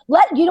through.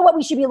 You know what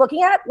we should be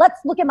looking at?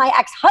 Let's look at my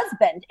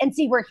ex-husband and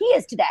see where he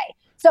is today.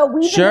 So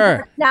we've been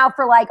together now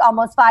for like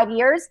almost 5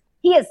 years.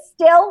 He is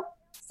still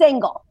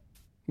single.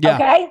 Yeah.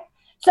 Okay?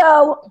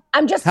 So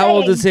I'm just saying. How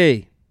old is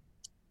he?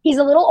 He's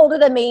a little older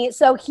than me,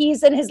 so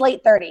he's in his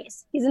late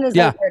 30s. Late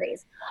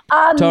 30s.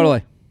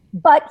 Totally.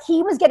 But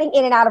he was getting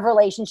in and out of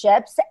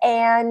relationships,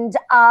 and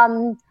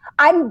I'm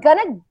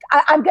gonna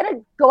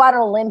go out on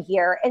a limb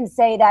here and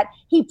say that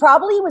he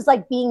probably was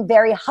like being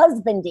very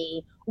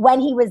husbandy when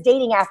he was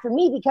dating after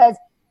me, because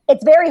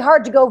it's very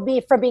hard to go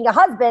from being a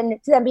husband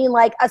to then being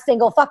like a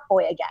single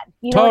fuckboy again.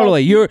 You know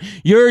totally. I mean?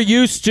 You're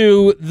used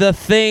to the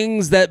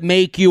things that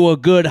make you a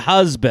good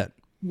husband.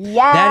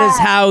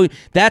 Yeah.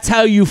 That's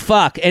how you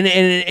fuck. And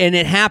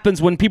it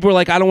happens when people are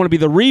like, I don't want to be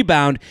the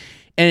rebound,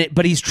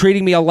 but he's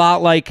treating me a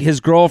lot like his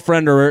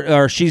girlfriend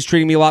or she's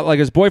treating me a lot like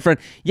his boyfriend.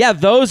 Yeah,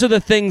 those are the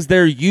things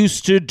they're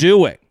used to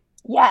doing.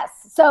 Yes.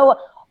 So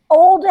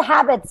old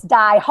habits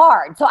die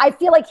hard. So I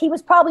feel like he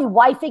was probably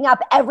wifing up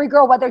every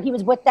girl, whether he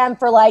was with them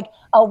for like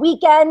a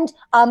weekend,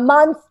 a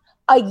month,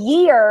 a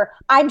year.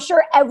 I'm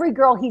sure every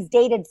girl he's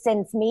dated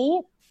since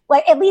me,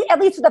 like at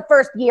least for the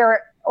first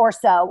year or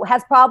so,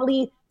 has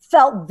probably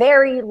felt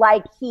very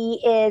like he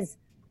is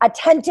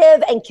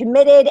attentive and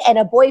committed and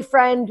a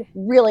boyfriend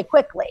really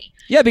quickly.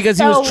 Yeah, because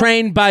he was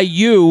trained by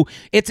you.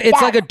 It's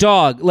like a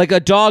dog. Like a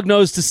dog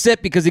knows to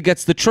sit because he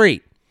gets the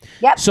treat.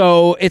 Yep.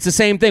 So it's the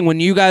same thing. When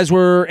you guys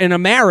were in a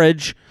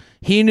marriage,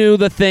 he knew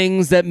the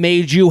things that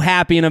made you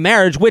happy in a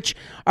marriage, which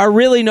are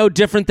really no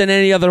different than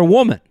any other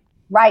woman.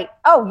 Right.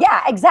 Oh,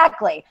 yeah,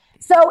 exactly.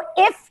 So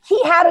if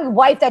he had a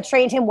wife that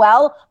trained him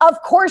well,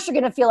 of course you're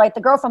going to feel like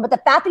the girlfriend. But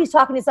the fact that he's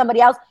talking to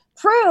somebody else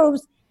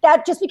proves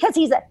that just because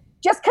he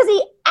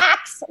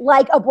acts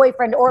like a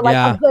boyfriend or like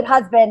a good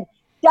husband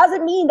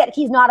doesn't mean that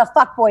he's not a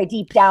fuckboy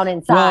deep down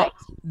inside. Well,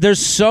 there's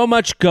so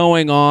much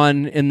going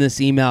on in this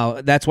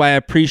email. That's why I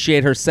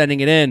appreciate her sending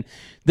it in.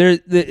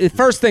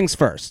 First things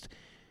first.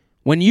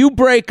 When you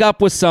break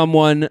up with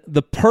someone,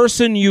 the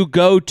person you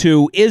go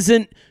to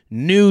isn't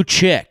new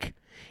chick.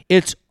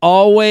 It's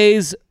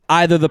always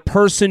either the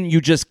person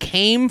you just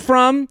came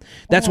from.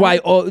 That's why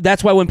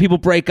when people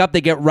break up,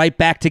 they get right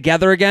back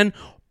together again.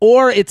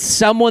 Or it's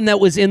someone that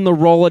was in the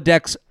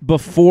Rolodex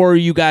before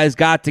you guys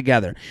got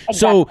together. Exactly.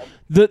 So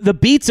the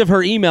beats of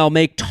her email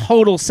make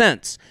total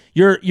sense.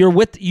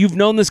 You've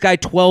known this guy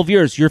 12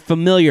 years. You're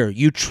familiar.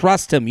 You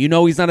trust him. You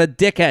know he's not a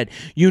dickhead.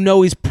 You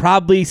know he's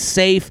probably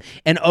safe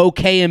and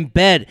okay in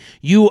bed.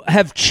 You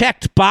have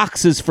checked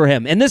boxes for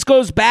him. And this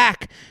goes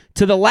back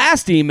to the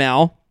last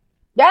email.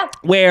 Yeah.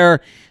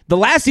 Where the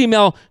last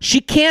email, she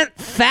can't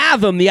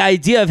fathom the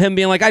idea of him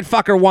being like, I'd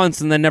fuck her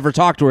once and then never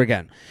talk to her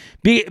again.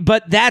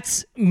 But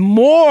that's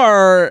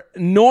more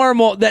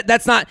normal.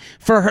 That's not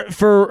for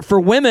her, for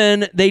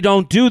women. They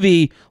don't do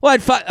the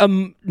I'd fuck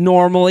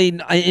normally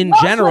in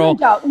general.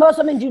 Most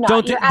women do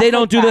not. They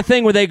don't do the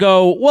thing where they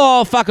go, well,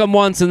 I'll fuck them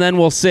once and then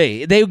we'll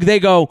see. They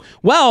go,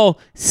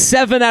 well,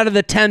 7 out of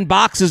the 10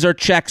 boxes are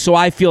checked, so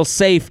I feel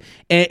safe.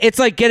 And it's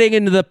like getting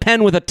into the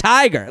pen with a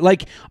tiger.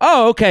 Like,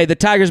 oh, okay, the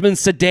tiger's been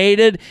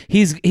sedated.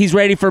 He's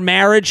ready for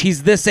marriage.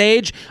 He's this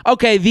age.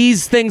 Okay,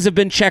 these things have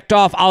been checked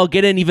off. I'll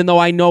get in, even though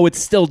I know it's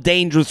still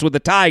dangerous with a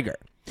tiger.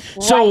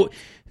 Right.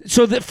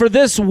 So for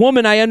this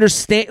woman, I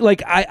understand.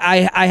 Like,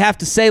 I have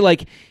to say,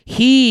 like,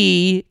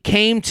 he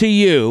came to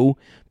you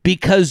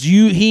because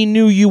he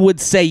knew you would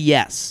say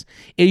yes.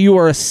 You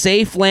were a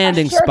safe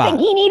landing spot.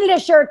 He needed a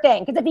sure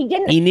thing, because if he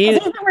didn't, he's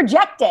been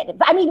rejected.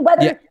 I mean,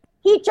 whether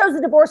he chose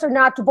a divorce or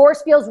not,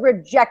 divorce feels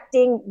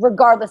rejecting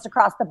regardless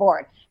across the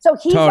board. So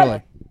he's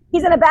like,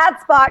 he's in a bad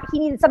spot. He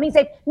needed something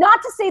safe.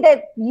 Not to say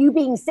that you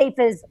being safe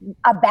is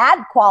a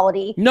bad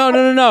quality.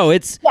 No.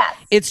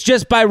 It's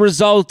just by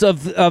result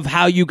of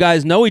how you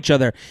guys know each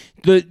other.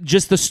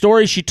 The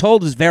story she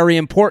told is very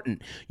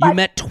important. You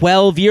met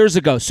 12 years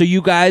ago, so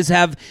you guys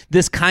have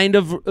this kind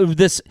of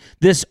this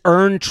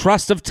earned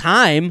trust of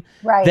time.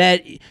 Right.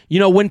 That,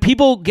 when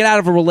people get out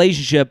of a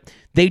relationship,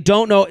 they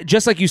don't know,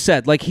 just like you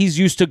said, like he's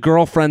used to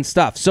girlfriend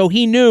stuff. So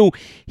he knew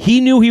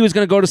he was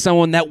going to go to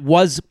someone that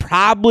was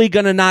probably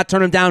going to not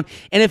turn him down.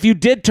 And if you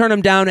did turn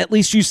him down, at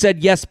least you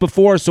said yes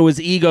before, so his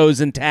ego's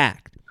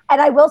intact.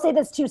 And I will say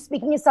this too,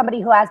 speaking as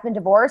somebody who has been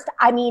divorced,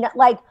 I mean,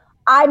 like,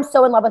 I'm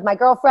so in love with my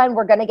girlfriend.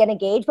 We're going to get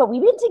engaged, but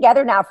we've been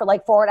together now for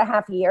like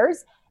 4.5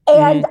 years.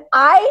 And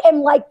I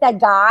am like that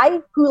guy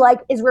who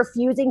like is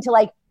refusing to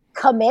like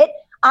commit.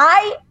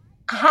 I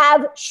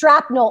have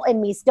shrapnel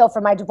in me still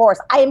from my divorce.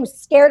 I am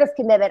scared of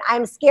commitment.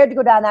 I'm scared to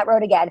go down that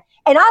road again.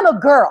 And I'm a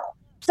girl.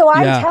 So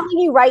I'm telling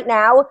you right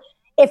now,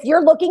 if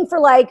you're looking for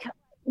like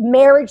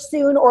marriage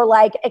soon or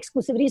like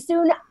exclusivity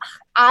soon,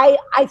 I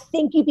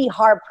think you'd be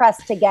hard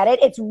pressed to get it.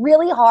 It's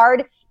really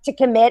hard to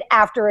commit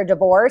after a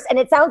divorce. And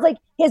it sounds like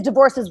his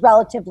divorce is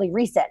relatively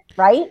recent,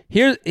 right?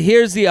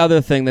 Here's the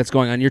other thing that's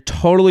going on. You're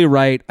totally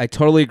right. I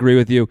totally agree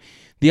with you.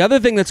 The other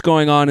thing that's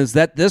going on is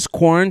that this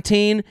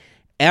quarantine,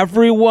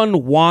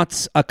 everyone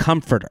wants a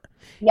comforter.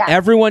 Yeah.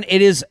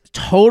 It is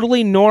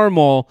totally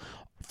normal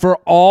for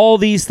all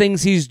these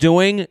things he's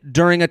doing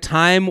during a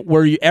time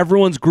where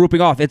everyone's grouping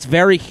off. It's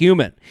very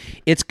human.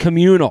 It's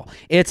communal.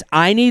 It's,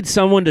 I need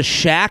someone to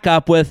shack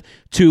up with,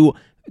 to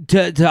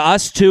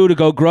us two, to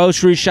go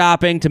grocery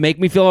shopping, to make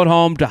me feel at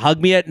home, to hug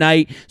me at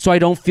night so I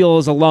don't feel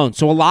as alone.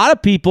 So a lot of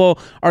people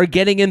are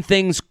getting in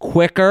things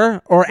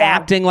quicker or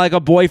acting like a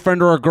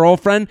boyfriend or a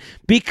girlfriend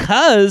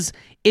because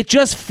it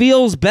just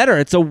feels better.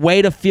 It's a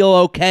way to feel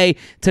okay,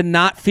 to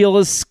not feel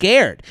as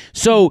scared.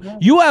 So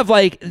you have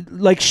like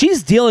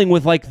she's dealing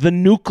with like the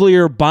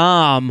nuclear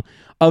bomb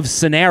of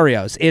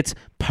scenarios. It's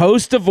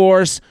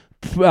post-divorce,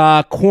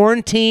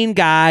 quarantine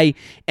guy,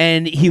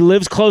 and he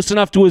lives close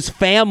enough to his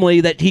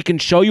family that he can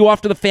show you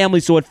off to the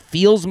family so it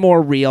feels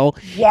more real.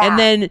 Yeah. And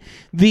then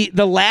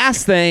the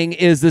last thing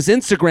is this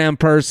Instagram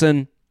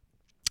person,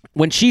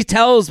 when she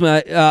tells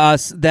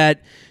us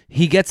that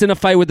he gets in a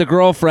fight with the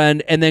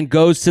girlfriend and then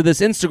goes to this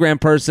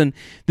Instagram person.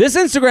 This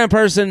Instagram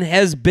person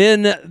has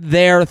been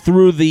there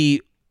through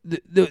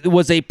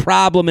was a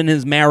problem in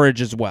his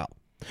marriage as well.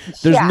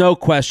 There's no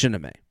question to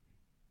me.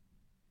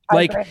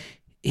 Like,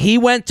 he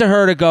went to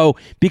her to go,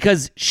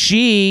 because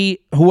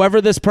whoever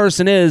this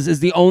person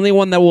is the only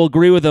one that will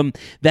agree with him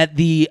that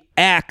the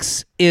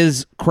ex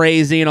is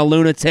crazy and a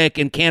lunatic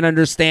and can't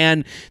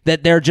understand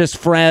that they're just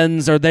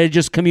friends or they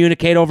just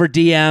communicate over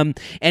DM.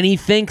 And he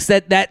thinks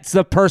that that's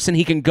the person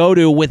he can go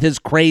to with his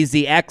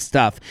crazy ex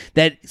stuff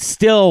that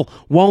still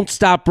won't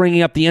stop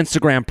bringing up the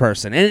Instagram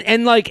person.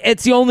 And like,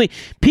 it's the only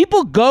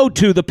people go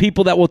to the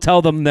people that will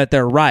tell them that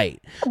they're right.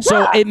 Yeah.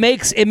 So it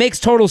makes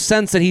total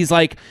sense that he's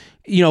like,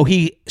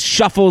 he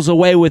shuffles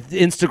away with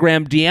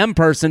Instagram DM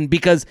person,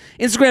 because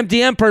Instagram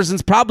DM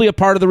person's probably a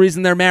part of the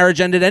reason their marriage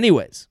ended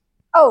anyways.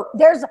 Oh,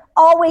 there's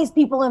always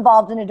people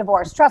involved in a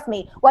divorce. Trust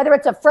me, whether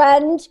it's a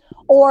friend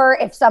or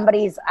if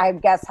somebody's, I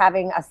guess,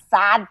 having a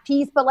sad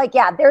piece. But like,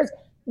 yeah,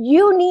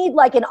 you need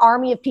like an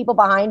army of people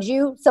behind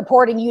you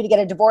supporting you to get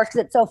a divorce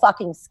because it's so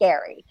fucking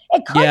scary.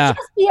 It could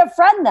just be a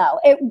friend though.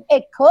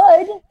 It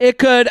could. It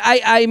could.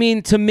 I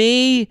mean, to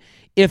me,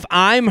 if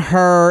I'm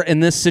her in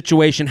this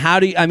situation, how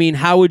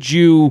would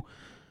you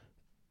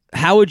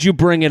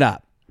bring it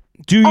up?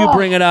 Do you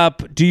bring it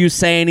up? Do you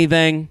say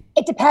anything?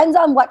 It depends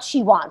on what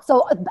she wants.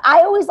 So I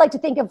always like to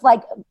think of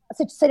like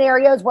such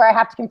scenarios where I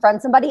have to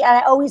confront somebody. And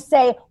I always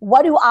say,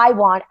 what do I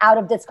want out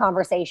of this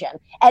conversation?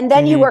 And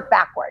then you work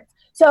backwards.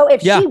 So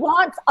if she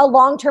wants a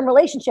long-term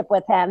relationship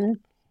with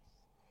him.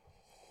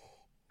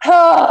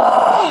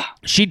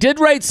 She did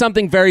write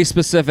something very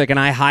specific and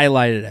I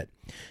highlighted it.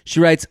 She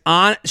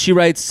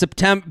writes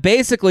September.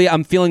 Basically,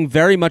 I'm feeling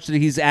very much that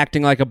he's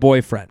acting like a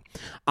boyfriend.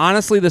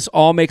 Honestly, this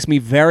all makes me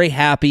very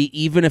happy,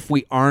 even if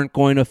we aren't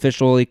going to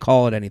officially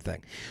call it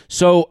anything.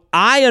 So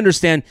I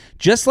understand,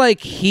 just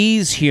like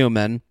he's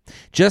human,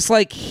 just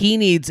like he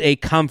needs a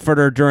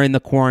comforter during the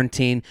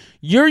quarantine,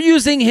 you're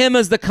using him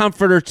as the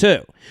comforter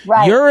too.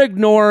 Right. You're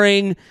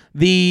ignoring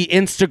the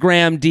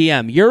Instagram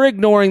DM. You're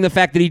ignoring the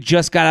fact that he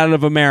just got out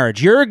of a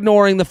marriage. You're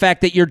ignoring the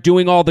fact that you're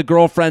doing all the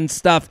girlfriend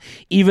stuff,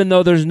 even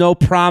though there's no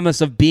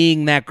promise of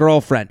being that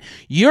girlfriend.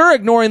 You're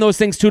ignoring those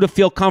things too to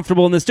feel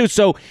comfortable in this too.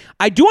 So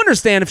I do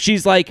understand if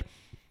she's like,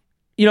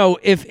 you know,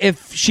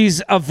 if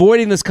she's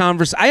avoiding this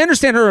conversation. I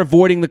understand her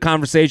avoiding the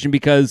conversation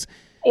because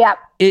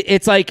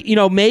it's like, you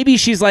know, maybe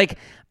she's like,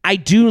 I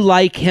do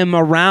like him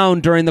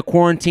around during the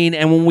quarantine,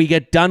 and when we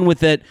get done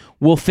with it,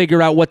 we'll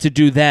figure out what to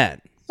do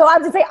then. So I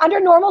would say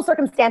under normal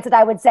circumstances,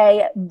 I would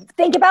say,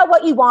 think about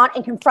what you want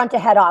and confront it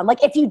head on.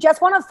 Like if you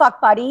just want a fuck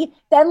buddy,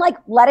 then like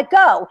let it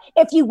go.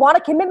 If you want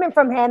a commitment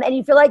from him and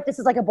you feel like this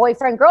is like a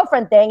boyfriend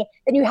girlfriend thing,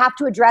 then you have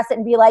to address it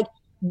and be like,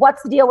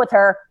 what's the deal with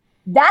her?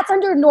 That's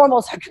under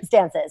normal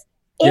circumstances.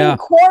 In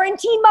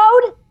quarantine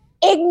mode,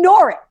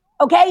 ignore it.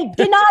 Okay,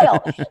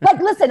 denial.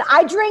 Like, listen,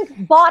 I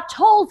drink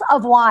bottles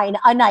of wine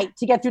a night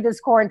to get through this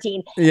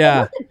quarantine.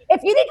 Yeah. Listen,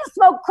 if you need to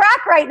smoke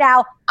crack right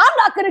now, I'm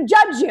not going to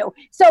judge you.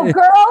 So,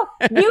 girl,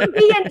 you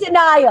be in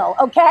denial.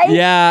 Okay.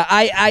 Yeah,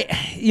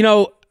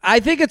 I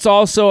think it's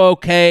also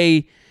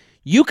okay.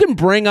 You can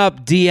bring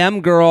up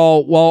DM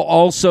girl while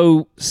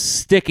also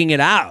sticking it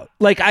out.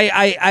 Like,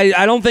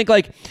 I don't think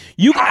like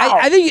you.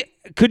 I think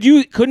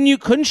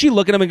couldn't she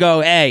look at him and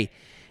go, hey.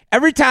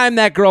 Every time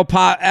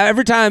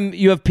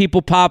you have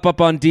people pop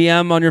up on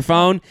DM on your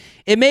phone,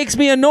 it makes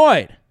me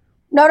annoyed.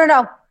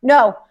 No.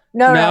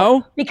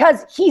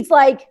 Because he's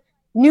like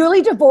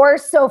newly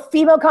divorced, so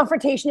female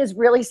confrontation is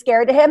really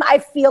scary to him. I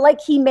feel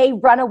like he may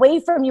run away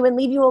from you and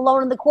leave you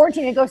alone in the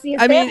quarantine and go see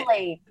his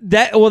family.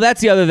 That's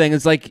the other thing.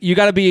 It's like you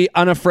got to be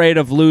unafraid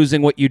of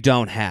losing what you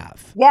don't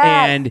have.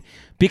 Yeah. And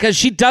because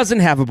she doesn't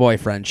have a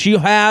boyfriend, she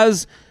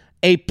has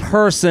a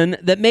person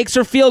that makes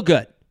her feel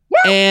good.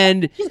 Yeah,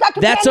 and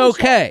that's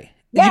okay.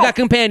 Yes. You got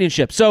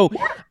companionship. So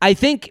I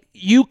think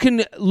you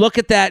can look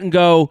at that and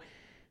go,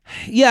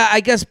 yeah, I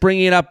guess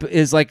bringing it up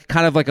is like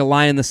kind of like a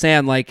line in the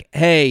sand. Like,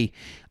 hey,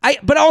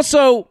 but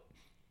also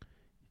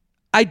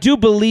I do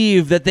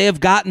believe that they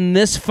have gotten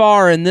this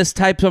far in this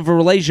type of a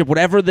relationship,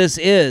 whatever this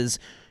is,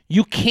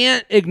 you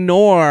can't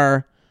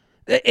ignore.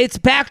 It's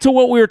back to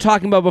what we were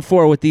talking about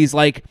before with these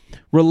like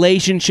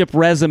relationship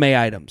resume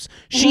items.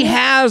 She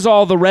has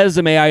all the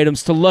resume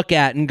items to look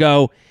at and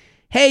go,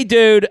 hey,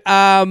 dude,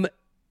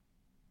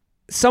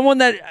 someone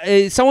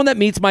that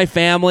meets my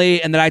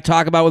family and that I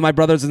talk about with my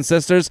brothers and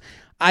sisters,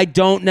 I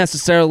don't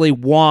necessarily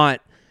want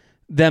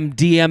them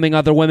DMing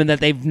other women that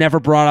they've never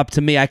brought up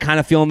to me. I kind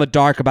of feel in the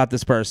dark about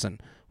this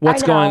person.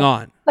 What's going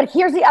on? But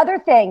here's the other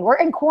thing. We're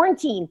in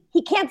quarantine.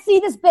 He can't see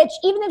this bitch,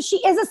 even if she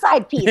is a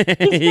side piece. He's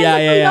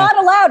physically not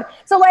allowed.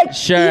 So like,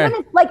 even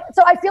if, like,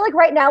 so I feel like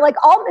right now, like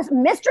all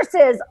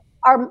mistresses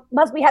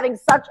must be having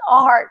such a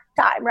hard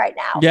time right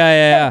now.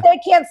 They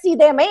can't see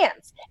their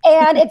mans.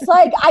 And it's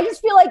like, I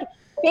just feel like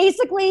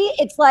basically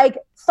it's like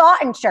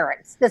thought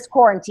insurance, this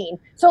quarantine.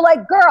 So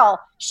like, girl,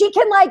 she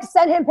can like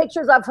send him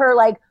pictures of her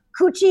like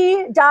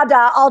coochie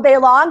dada all day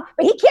long,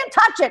 but he can't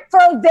touch it for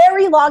a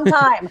very long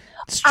time.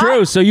 It's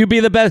true. So you be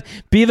the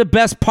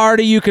best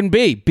party you can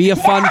be. Be a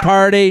fun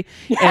party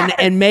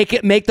and make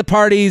the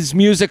party's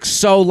music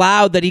so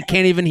loud that he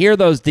can't even hear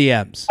those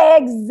DMs.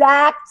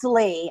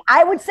 Exactly.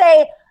 I would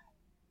say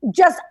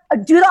just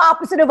do the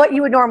opposite of what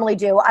you would normally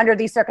do under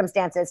these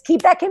circumstances.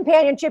 Keep that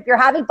companionship. You're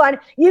having fun.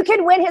 You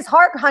can win his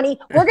heart, honey.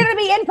 We're going to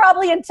be in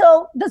probably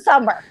until the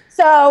summer.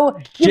 So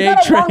you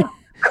better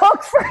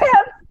cook for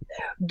him.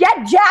 Get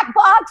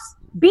Jackbox.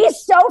 Be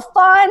so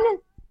fun.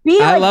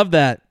 I love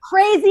that.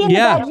 Crazy in the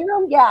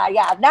bedroom.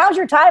 Yeah. Now's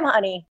your time,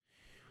 honey.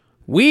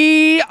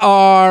 We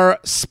are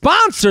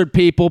sponsored,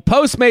 people.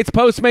 Postmates.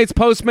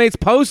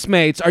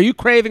 Are you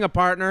craving a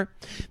partner?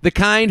 The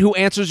kind who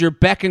answers your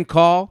beck and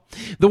call?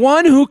 The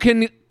one who you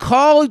can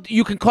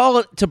call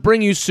it to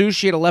bring you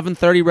sushi at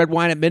 11:30, red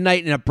wine at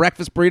midnight, and a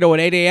breakfast burrito at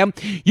 8 a.m.?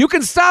 You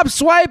can stop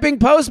swiping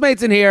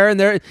Postmates in here, and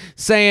they're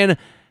saying,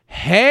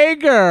 hey,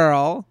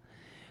 girl,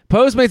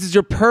 Postmates is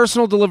your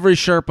personal delivery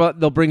Sherpa.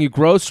 They'll bring you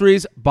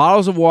groceries,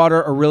 bottles of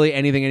water, or really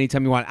anything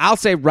anytime you want. I'll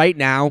say right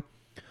now,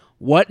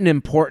 what an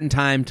important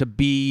time to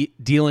be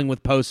dealing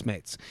with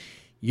Postmates.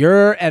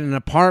 You're at an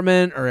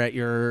apartment or at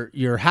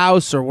your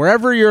house or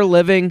wherever you're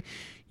living.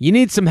 You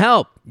need some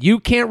help. You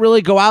can't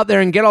really go out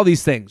there and get all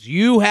these things.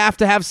 You have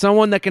to have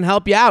someone that can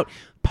help you out.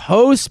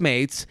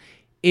 Postmates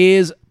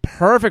is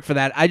perfect for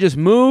that. I just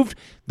moved.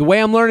 The way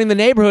I'm learning the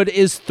neighborhood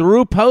is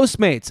through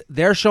Postmates.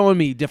 They're showing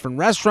me different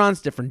restaurants,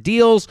 different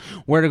deals,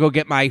 where to go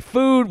get my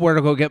food, where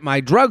to go get my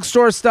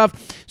drugstore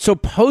stuff. So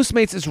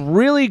Postmates is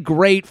really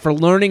great for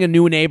learning a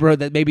new neighborhood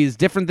that maybe is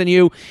different than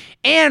you.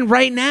 And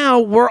right now,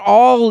 we're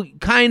all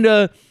kind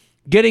of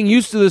getting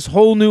used to this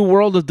whole new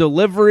world of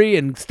delivery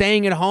and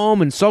staying at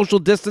home and social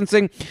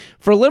distancing.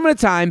 For a limited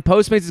time,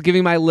 Postmates is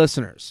giving my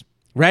listeners,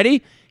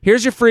 ready?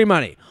 Here's your free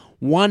money.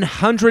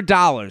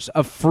 $100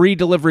 of free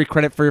delivery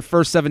credit for your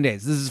first 7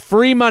 days. This is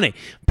free money.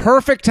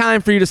 Perfect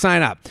time for you to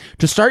sign up.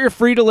 To start your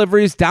free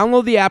deliveries,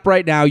 download the app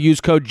right now. Use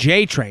code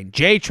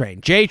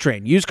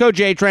JTRAIN. Use code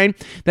JTRAIN.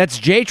 That's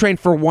JTRAIN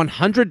for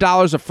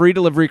 $100 of free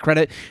delivery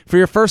credit for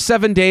your first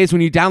 7 days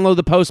when you download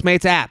the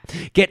Postmates app.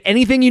 Get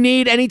anything you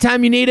need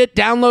anytime you need it.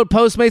 Download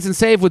Postmates and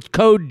save with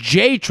code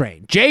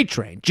JTRAIN.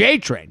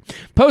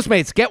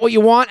 Postmates, get what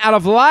you want out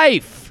of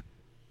life.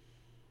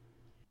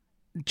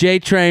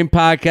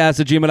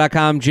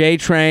 JTrainPodcast@gmail.com.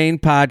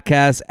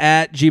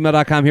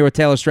 JTrainPodcast@gmail.com. Here with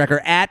Taylor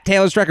Strecker. At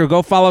Taylor Strecker.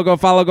 Go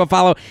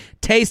follow.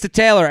 Taste of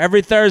Taylor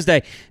every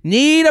Thursday.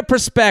 Need a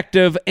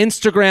perspective?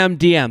 Instagram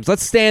DMs.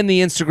 Let's stay in the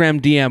Instagram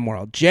DM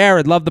world.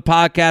 Jared, love the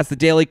podcast, the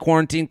daily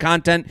quarantine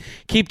content.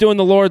 Keep doing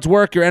the Lord's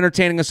work. You're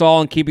entertaining us all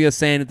and keeping us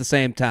sane at the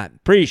same time.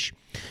 Preach.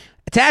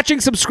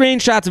 Attaching some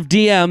screenshots of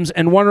DMs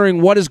and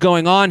wondering what is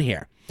going on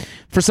here.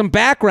 For some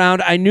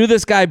background, I knew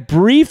this guy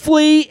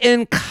briefly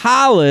in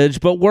college,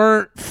 but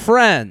weren't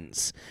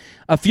friends.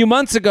 A few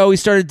months ago, he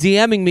started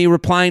DMing me,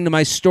 replying to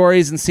my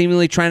stories and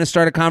seemingly trying to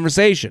start a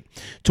conversation,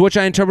 to which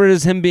I interpreted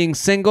as him being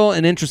single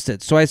and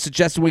interested. So I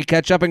suggested we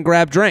catch up and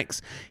grab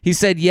drinks. He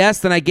said yes,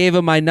 then I gave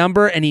him my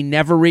number, and he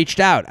never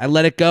reached out. I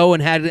let it go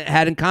and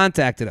hadn't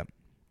contacted him.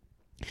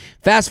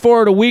 Fast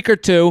forward a week or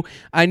two,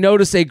 I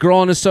noticed a girl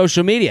on his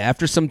social media.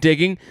 After some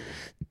digging,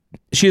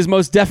 she is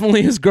most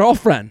definitely his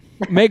girlfriend.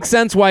 Makes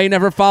sense why he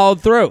never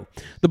followed through.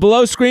 The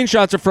below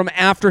screenshots are from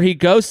after he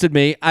ghosted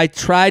me. I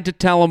tried to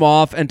tell him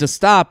off and to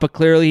stop, but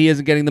clearly he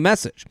isn't getting the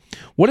message.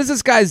 What is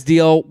this guy's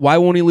deal? Why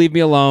won't he leave me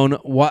alone?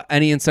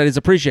 Any insight is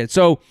appreciated.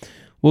 So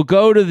we'll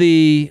go to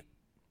the...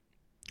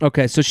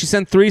 Okay, so she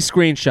sent 3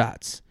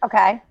 screenshots.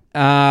 Okay.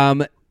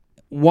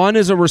 One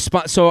is a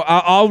response. So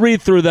I'll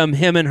read through them,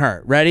 him and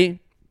her. Ready?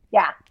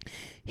 Yeah.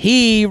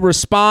 He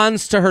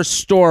responds to her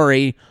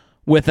story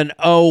with an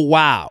 "oh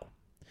wow."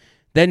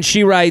 Then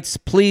she writes,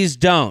 "please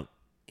don't."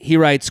 He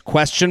writes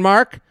question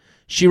mark.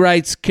 She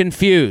writes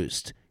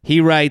confused.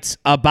 He writes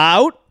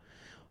about.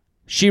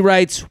 She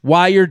writes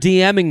why you're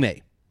DMing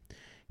me.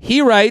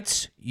 He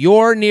writes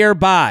you're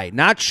nearby.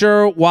 Not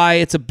sure why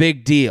it's a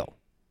big deal.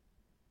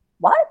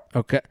 What?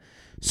 Okay.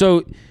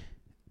 So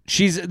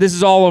this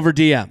is all over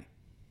DM.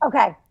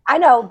 Okay. I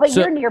know, but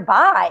you're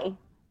nearby.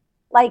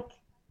 Like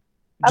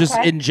just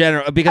in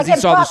general because like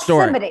he saw the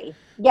story. Proximity.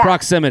 Yeah.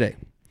 Proximity.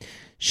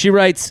 She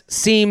writes,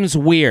 seems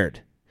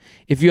weird.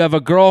 If you have a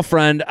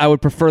girlfriend, I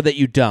would prefer that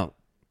you don't.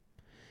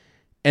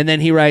 And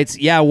then he writes,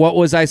 yeah, what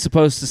was I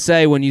supposed to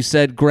say when you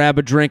said grab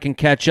a drink and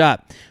catch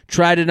up?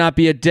 Try to not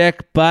be a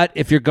dick, but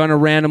if you're going to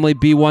randomly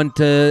be one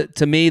to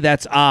me,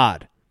 that's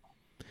odd.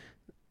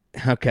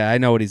 Okay, I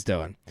know what he's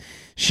doing.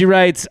 She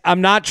writes, I'm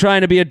not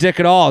trying to be a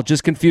dick at all.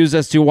 Just confused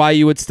as to why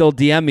you would still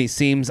DM me.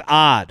 Seems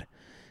odd.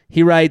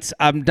 He writes,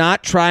 I'm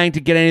not trying to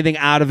get anything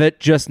out of it,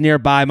 just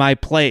nearby my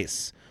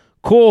place.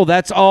 Cool,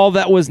 that's all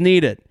that was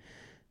needed.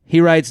 He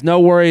writes, no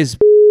worries,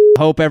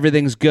 hope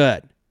everything's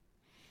good.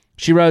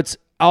 She writes,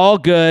 all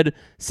good,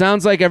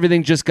 sounds like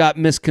everything just got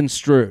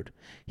misconstrued.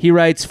 He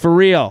writes, for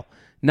real,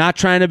 not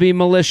trying to be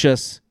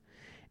malicious.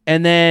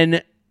 And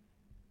then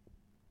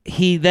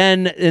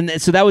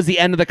so that was the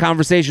end of the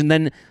conversation.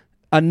 Then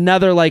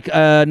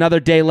another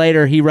day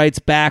later, he writes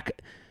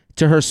back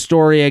to her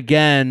story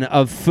again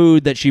of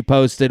food that she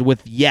posted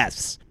with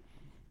yes.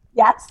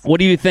 Yes.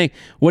 What do you think?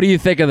 What do you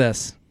think of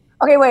this?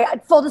 Okay, wait.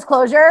 Full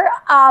disclosure,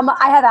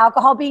 I have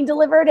alcohol being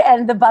delivered,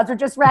 and the buzzer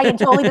just rang and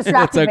totally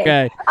distracted That's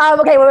okay. me.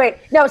 Okay, wait.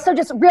 No, so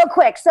just real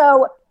quick.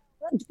 So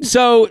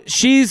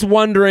she's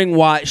wondering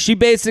why. She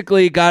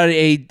basically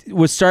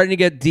was starting to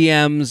get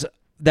DMs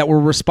that were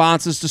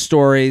responses to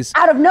stories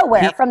out of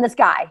nowhere from this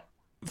guy.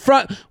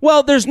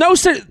 There's no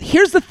such.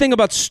 Here's the thing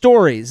about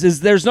stories: is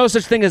there's no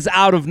such thing as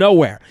out of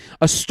nowhere.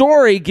 A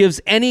story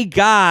gives any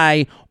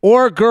guy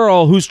or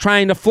girl who's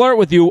trying to flirt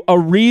with you a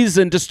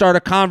reason to start a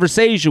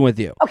conversation with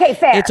you. Okay,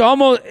 fair. It's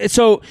almost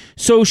so.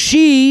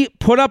 She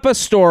put up a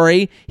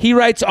story. He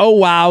writes, "Oh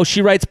wow."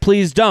 She writes,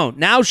 "Please don't."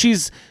 Now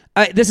she's.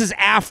 This is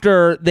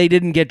after they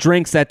didn't get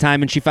drinks that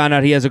time, and she found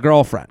out he has a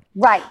girlfriend.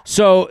 Right.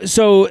 So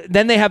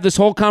then they have this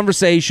whole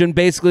conversation,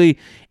 basically,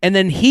 and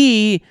then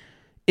he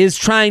is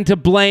trying to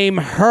blame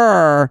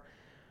her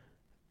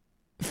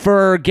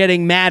for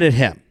getting mad at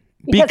him.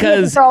 Because he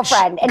has a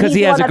girlfriend. Because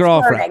he has a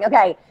girlfriend.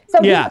 Okay.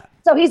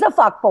 So he's a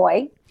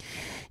fuckboy.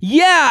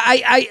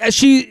 Yeah,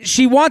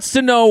 she wants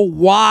to know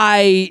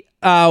why.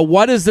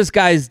 What is this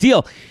guy's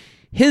deal?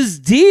 His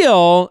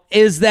deal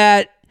is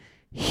that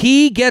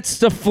he gets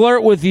to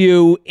flirt with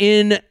you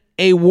in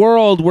a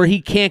world where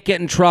he can't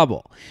get in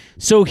trouble.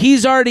 So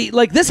he's already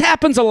like, this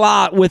happens a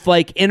lot with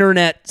like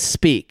internet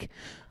speak.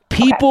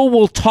 People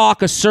will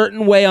talk a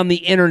certain way on the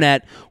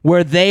internet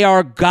where they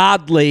are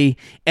godly,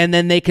 and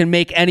then they can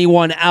make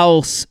anyone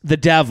else the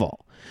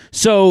devil.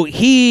 So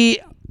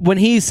when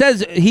he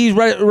says, he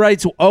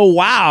writes, "Oh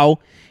wow,"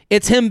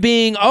 it's him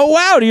being, "Oh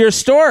wow" to your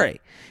story.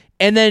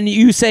 And then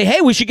you say, "Hey,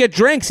 we should get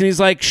drinks." And he's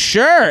like,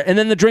 "Sure." And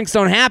then the drinks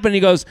don't happen. And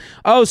he goes,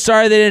 "Oh,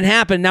 sorry, they didn't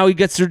happen." Now he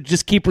gets to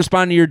just keep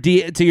responding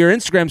to your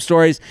Instagram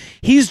stories.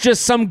 He's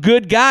just some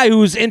good guy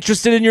who's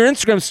interested in your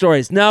Instagram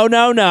stories.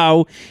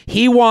 No.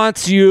 He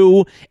wants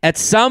you at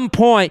some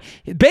point.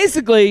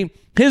 Basically,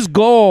 his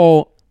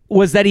goal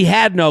was that he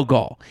had no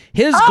goal.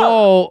 His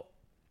goal.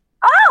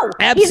 Oh,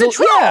 he's a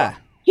troll. Yeah.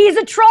 He's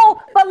a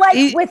troll, but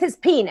with his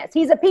penis.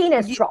 He's a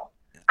penis troll.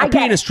 A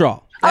penis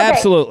troll. Okay.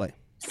 Absolutely.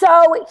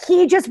 So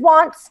he just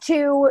wants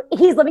to,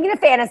 he's living in a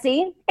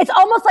fantasy. It's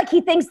almost like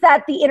he thinks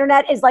that the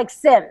internet is like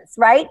Sims,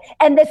 right?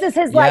 And this is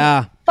his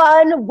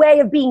fun way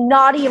of being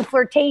naughty and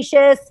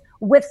flirtatious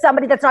with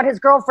somebody that's not his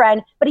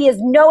girlfriend, but he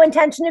has no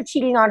intention of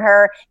cheating on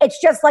her.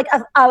 It's just like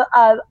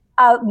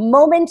a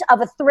moment of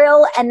a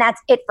thrill, and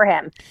that's it for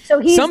him. So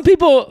he's some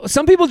people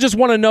just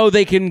want to know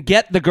they can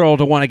get the girl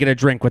to want to get a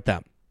drink with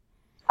them.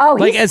 Oh,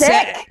 he's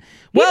sick.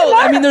 Well,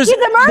 I mean, he's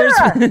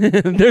a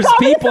murderer.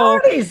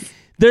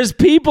 There's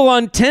people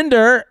on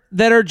Tinder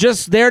that are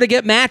just there to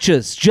get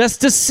matches,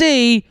 just to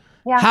see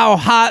how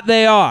hot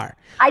they are.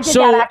 I did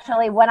that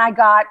actually when I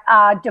got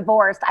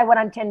divorced. I went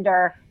on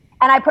Tinder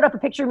and I put up a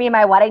picture of me in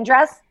my wedding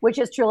dress, which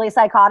is truly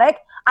psychotic.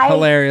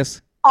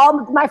 Hilarious.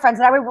 All my friends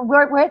that I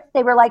were with,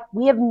 they were like,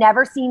 "We have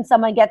never seen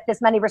someone get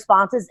this many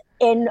responses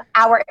in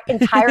our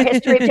entire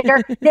history of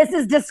Tinder. This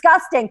is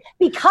disgusting."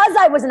 Because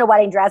I was in a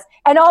wedding dress,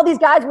 and all these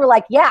guys were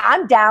like, "Yeah,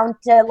 I'm down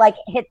to like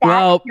hit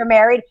that if you're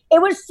married." It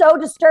was so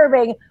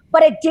disturbing,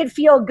 but it did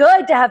feel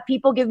good to have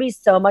people give me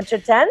so much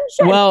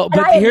attention. Well, but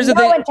I had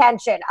no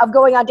intention of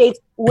going on dates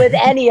with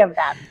any of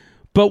them.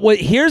 But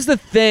here's the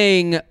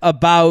thing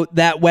about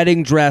that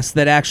wedding dress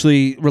that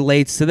actually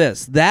relates to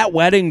this. That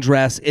wedding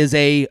dress is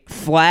a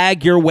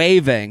flag you're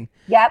waving,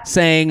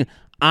 saying,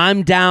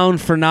 "I'm down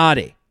for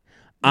naughty.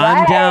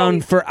 I'm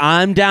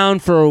down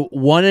for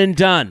one and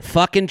done.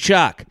 Fucking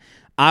Chuck.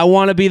 I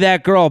want to be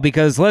that girl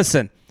because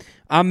listen,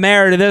 I'm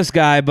married to this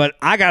guy, but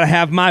I gotta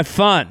have my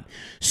fun."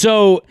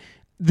 So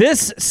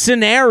this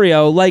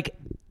scenario,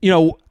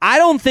 I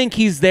don't think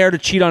he's there to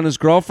cheat on his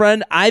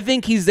girlfriend. I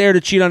think he's there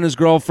to cheat on his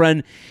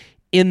girlfriend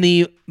in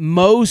the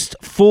most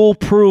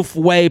foolproof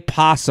way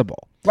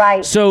possible.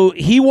 Right. So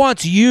he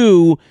wants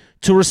you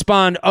to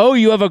respond, "Oh,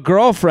 you have a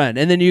girlfriend."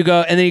 And then he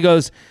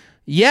goes,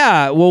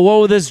 "Yeah, well, what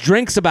were this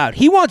drinks about?"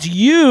 He wants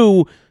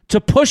you to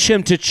push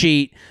him to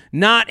cheat,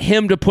 not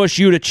him to push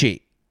you to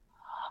cheat.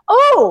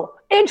 Oh,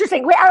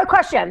 interesting. Wait, I have a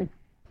question.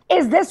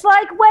 Is this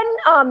like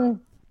when,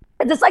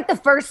 is this like the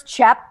first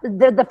step,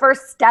 the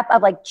first step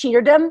of like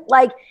cheaterdom?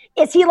 Like,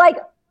 is he like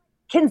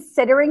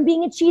considering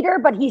being a cheater,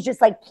 but he's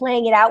just like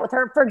playing it out with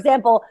her? For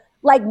example,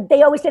 like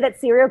they always say that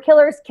serial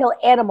killers kill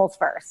animals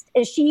first.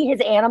 Is she his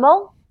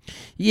animal?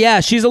 Yeah,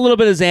 she's a little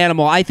bit his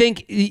animal. I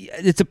think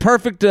it's a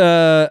perfect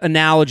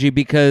analogy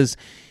because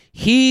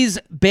he's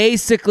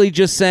basically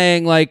just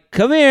saying like,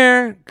 come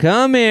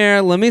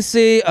here, let me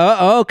see.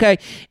 Oh, okay.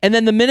 And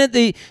then the minute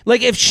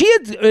if she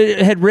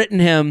had written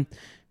him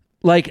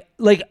like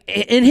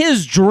in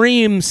his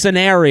dream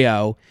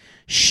scenario,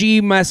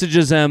 she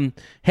messages him,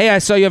 "Hey, I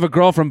saw you have a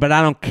girlfriend, but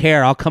I don't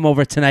care. I'll come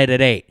over tonight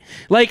at 8."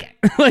 Like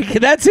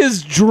that's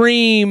his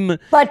dream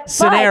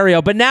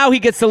scenario. But now he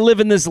gets to live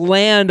in this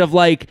land of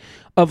like,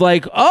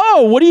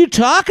 "Oh, what are you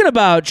talking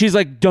about?" She's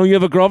like, "Don't you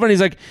have a girlfriend?"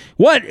 He's like,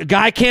 "What? A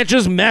guy can't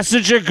just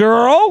message a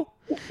girl?"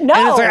 No.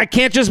 And it's like,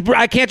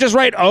 I can't just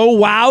write, "Oh,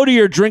 wow," to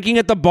your drinking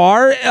at the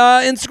bar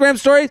Instagram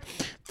stories.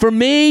 For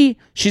me,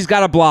 she's got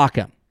to block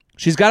him.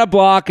 She's got to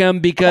block him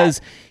because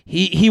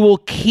he will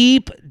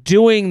keep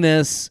doing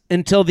this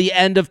until the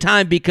end of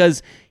time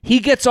because he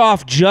gets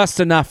off just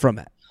enough from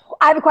it.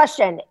 I have a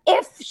question.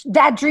 If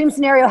that dream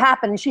scenario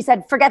happened, she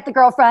said, "Forget the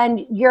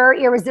girlfriend. You're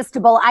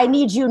irresistible. I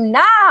need you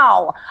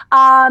now."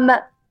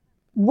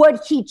 Would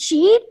he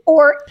cheat,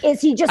 or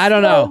is he just? I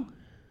don't know.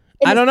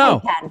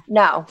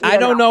 No. I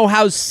don't know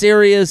how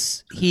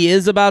serious he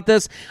is about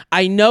this.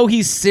 I know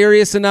he's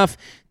serious enough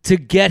to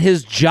get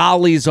his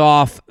jollies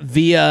off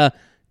via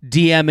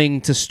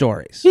DMing to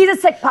stories. He's a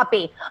sick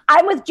puppy.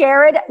 I'm with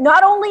Jared.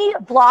 Not only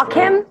block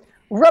him,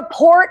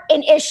 report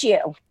an issue.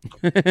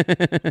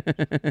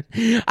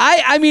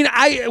 I mean,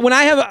 when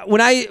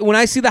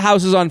I see the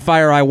house is on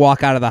fire, I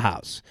walk out of the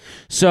house.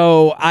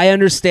 So I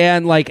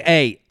understand, like,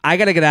 hey, I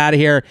gotta get out of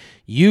here.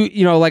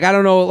 You know, like, I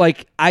don't know,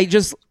 like,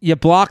 you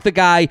block the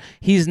guy.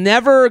 He's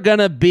never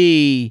gonna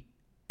be,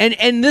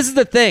 and this is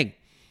the thing.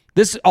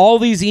 All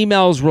these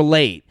emails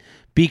relate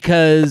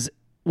because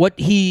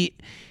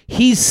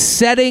he's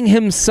setting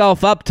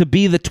himself up to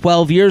be the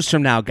 12 years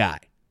from now guy.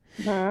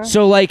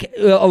 So like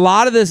a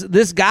lot of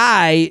this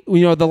guy,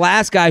 the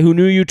last guy who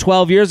knew you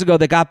 12 years ago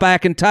that got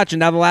back in touch, and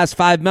now the last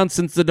 5 months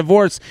since the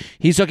divorce,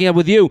 he's hooking up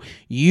with you.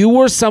 You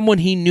were someone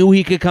he knew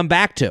he could come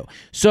back to.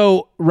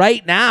 So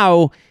right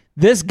now,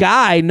 this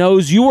guy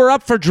knows you were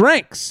up for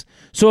drinks.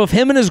 So if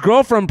him and his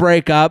girlfriend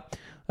break up,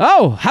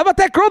 oh, how about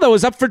that girl that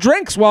was up for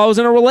drinks while I was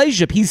in a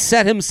relationship? He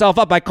set himself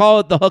up. I call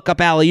it the hookup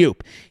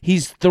alley-oop.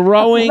 He's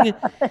throwing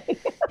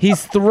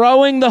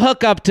the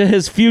hookup to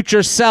his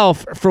future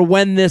self for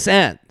when this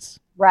ends.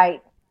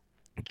 Right.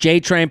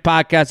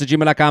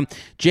 JTrainPodcast@gmail.com.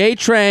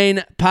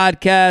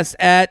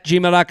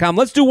 JTrainPodcast@gmail.com.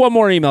 Let's do one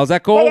more email. Is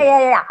that cool?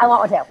 Yeah. I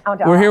want one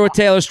too. We're here with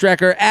Taylor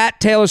Strecker at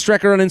Taylor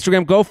Strecker on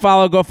Instagram. Go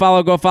follow.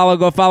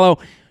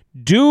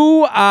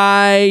 Do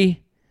I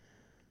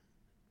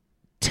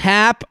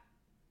tap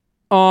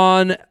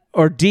on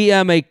or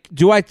DM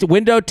do I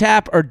window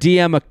tap or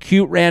DM a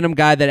cute random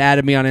guy that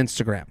added me on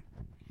Instagram?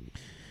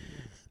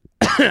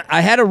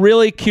 I had a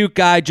really cute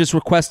guy just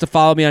request to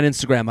follow me on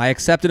Instagram. I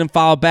accepted and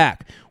followed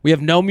back. We have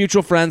no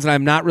mutual friends, and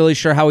I'm not really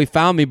sure how he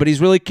found me, but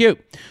he's really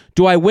cute.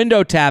 Do I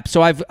window tap?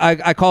 So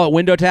I call it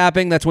window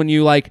tapping. That's when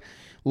you like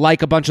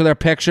a bunch of their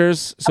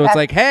pictures. So It's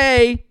like,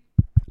 hey,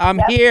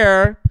 I'm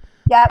here.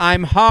 Yep.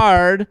 I'm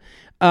hard.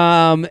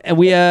 And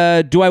we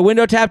do I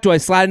window tap? Do I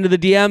slide into the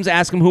DMs,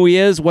 ask him who he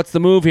is? What's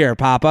the move here,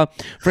 Papa?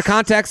 For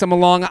context, from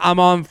Long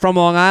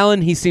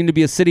Island. He seemed to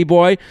be a city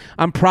boy.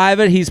 I'm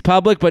private. He's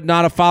public, but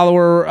not a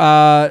follower.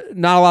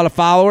 Not a lot of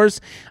followers.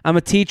 I'm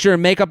a teacher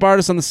and makeup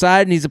artist on the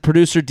side, and he's a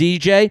producer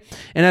DJ.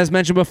 And as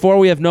mentioned before,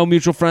 we have no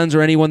mutual friends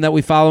or anyone that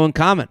we follow in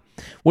common.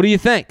 What do you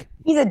think?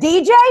 He's a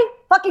DJ?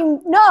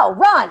 Fucking no,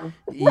 run.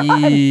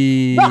 Run.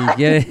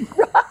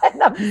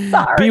 I'm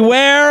sorry.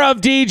 Beware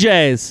of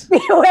DJs.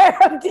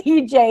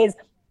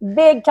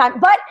 Big time.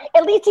 But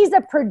at least he's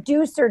a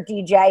producer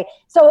DJ.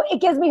 So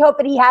it gives me hope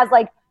that he has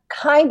like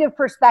kind of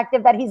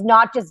perspective that he's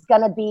not just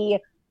going to be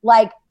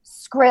like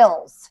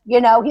Skrills.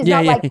 He's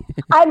not like,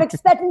 I'm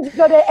expecting to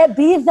go to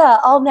Ibiza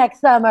all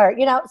next summer,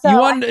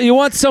 So you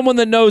want someone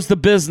that knows the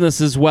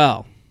business as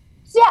well.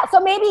 Yeah, so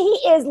maybe he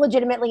is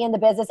legitimately in the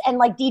business and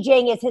like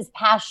DJing is his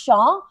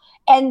passion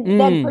and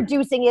then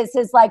producing is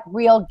his like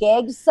real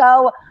gig.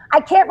 So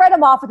I can't write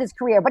him off with his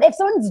career. But if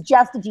someone's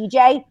just a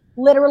DJ,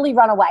 literally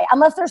run away.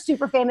 Unless they're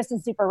super famous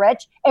and super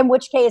rich, in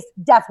which case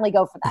definitely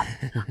go for them.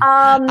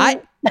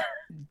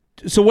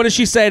 So what does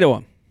she say to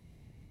him?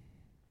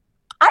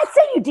 I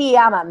say you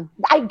DM him.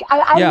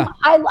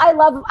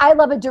 I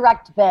love a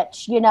direct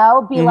bitch,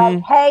 be like,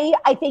 hey,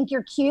 I think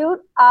you're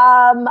cute.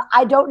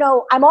 I don't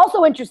know. I'm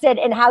also interested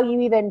in how you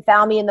even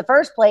found me in the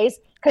first place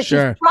because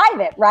she's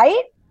private,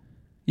 right?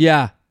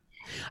 Yeah.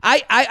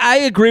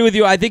 I agree with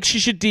you. I think she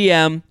should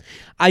DM.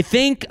 I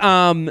think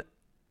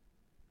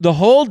the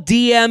whole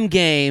DM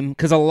game,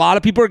 because a lot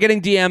of people are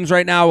getting DMs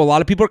right now. A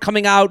lot of people are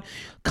coming out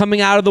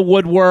of the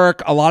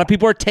woodwork. A lot of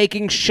people are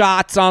taking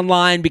shots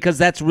online because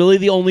that's really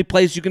the only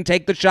place you can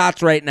take the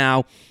shots right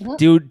now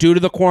due to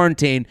the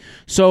quarantine.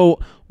 So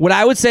what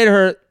I would say to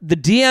her, the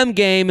DM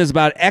game is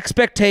about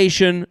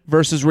expectation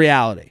versus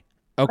reality.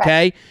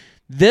 Okay? Right.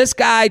 This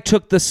guy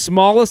took the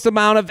smallest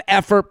amount of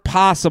effort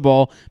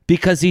possible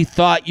because he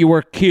thought you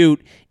were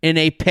cute in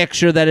a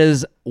picture that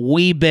is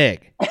wee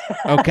big.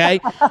 Okay?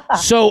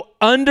 So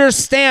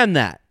understand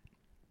that.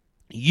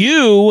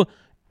 You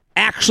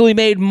actually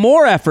made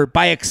more effort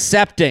by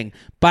accepting,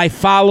 by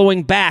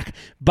following back,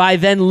 by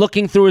then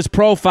looking through his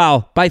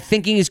profile, by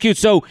thinking he's cute.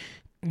 So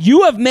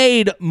you have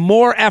made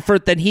more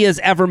effort than he has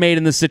ever made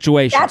in this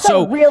situation. That's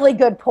a really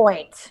good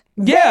point.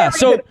 Very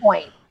good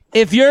point.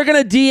 If you're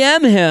going to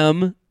DM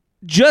him,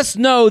 just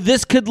know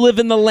this could live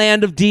in the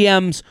land of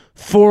DMs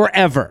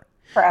forever.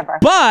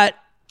 But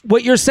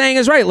what you're saying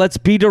is right. Let's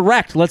be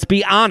direct. Let's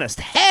be honest.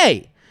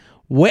 Hey,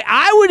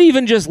 I would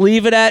even just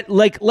leave it at,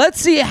 like,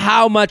 let's see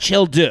how much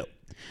he'll do.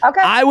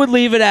 Okay. I would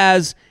leave it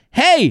as,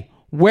 hey,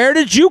 where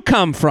did you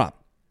come from?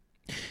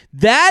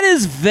 That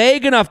is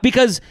vague enough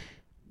because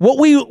what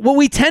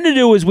we tend to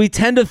do is we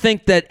tend to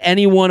think that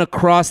anyone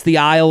across the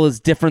aisle is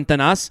different than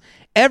us.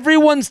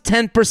 Everyone's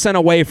 10%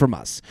 away from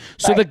us.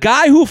 So the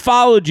guy who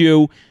followed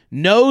you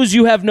knows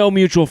you have no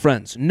mutual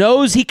friends,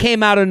 knows he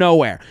came out of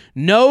nowhere,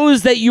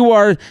 knows that you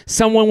are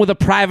someone with a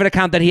private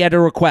account that he had to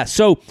request.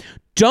 So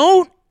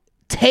don't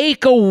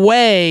take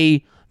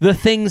away the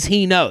things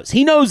he knows.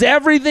 He knows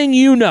everything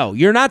you know.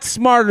 You're not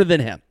smarter than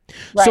him.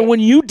 Right. So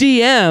when you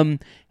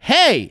DM,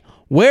 hey,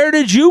 where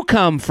did you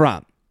come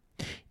from?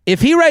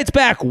 If he writes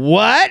back,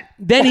 what?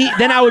 Then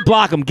I would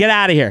block him. Get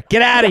out of here.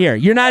 Get out of here.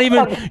 You're not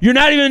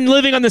even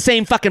living on the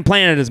same fucking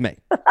planet as me.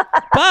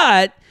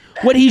 But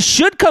what he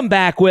should come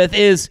back with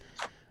is,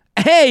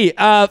 hey,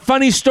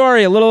 funny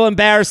story, a little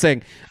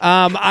embarrassing.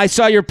 I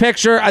saw your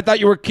picture. I thought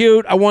you were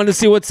cute. I wanted to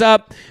see what's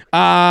up.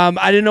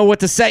 I didn't know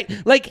what to say.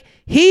 Like,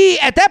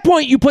 at that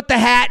point, you put the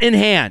hat in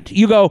hand.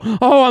 You go,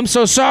 oh, I'm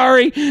so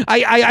sorry.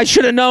 I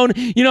should have known.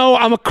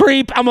 I'm a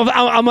creep. I'm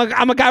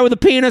a guy with a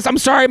penis. I'm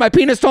sorry. My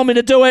penis told me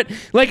to do it.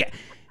 Like,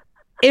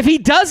 if he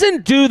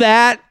doesn't do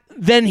that,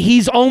 then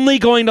he's only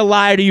going to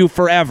lie to you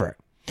forever.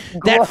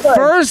 Good. That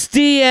first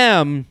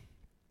DM,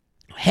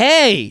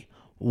 hey,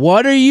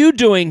 what are you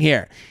doing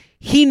here?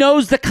 He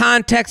knows the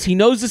context. He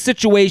knows the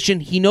situation.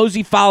 He knows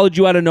he followed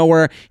you out of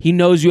nowhere. He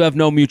knows you have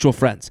no mutual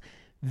friends.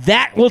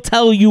 That will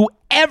tell you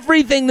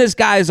everything this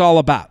guy is all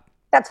about.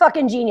 That's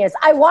fucking genius.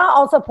 I want to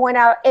also point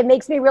out, it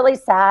makes me really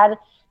sad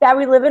that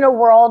we live in a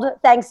world,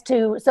 thanks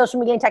to social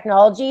media and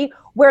technology,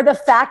 where the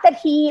fact that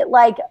he,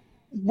 like,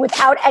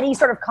 without any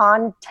sort of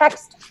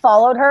context,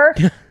 followed her,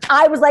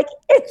 I was like,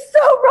 it's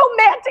so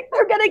romantic.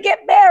 They're going to get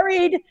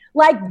married.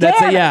 Like,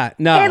 damn,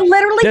 it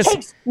literally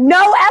takes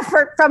no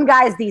effort from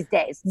guys these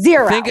days.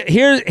 Zero.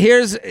 Here's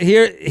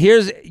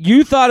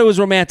you thought it was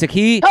romantic.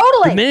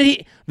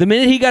 Totally. The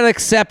minute he got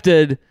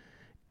accepted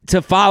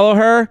to follow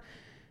her,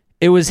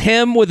 it was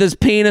him with his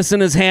penis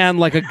in his hand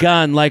like a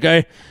gun. Like,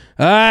 all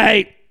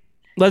right,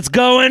 let's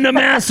go into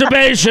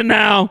masturbation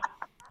now.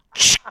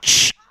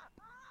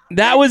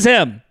 That was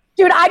him.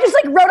 Dude, I just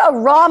like wrote a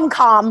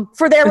rom-com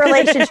for their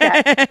relationship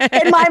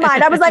in my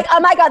mind. I was like, oh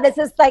my God, this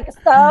is like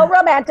so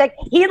romantic.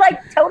 He like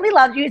totally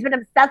loves you. He's been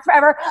obsessed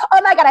forever.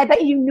 Oh my God, I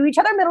bet you knew each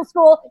other in middle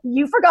school.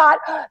 You forgot.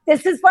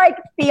 This is like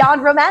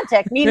beyond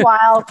romantic.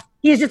 Meanwhile,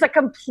 he's just a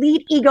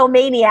complete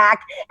egomaniac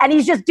and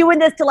he's just doing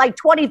this to like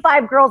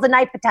 25 girls a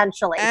night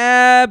potentially.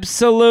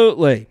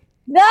 Absolutely.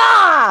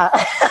 Nah.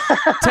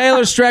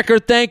 Taylor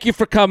Strecker, thank you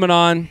for coming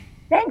on.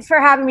 Thanks for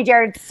having me,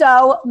 Jared.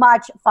 So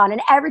much fun.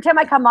 And every time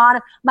I come on,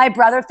 my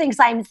brother thinks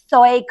I'm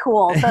so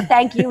cool. So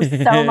thank you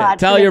so much.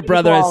 Tell your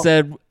brother I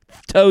said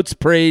totes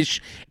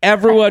preach.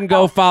 Everyone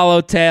go follow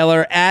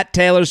Taylor at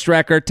Taylor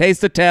Strecker.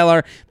 Taste of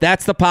Taylor.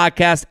 That's the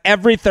podcast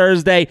every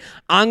Thursday.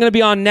 I'm going to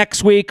be on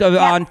next week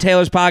on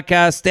Taylor's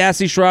podcast.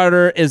 Stassi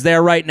Schroeder is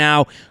there right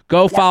now.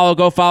 Go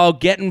follow,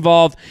 get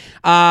involved.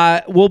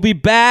 We'll be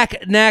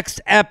back next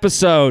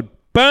episode.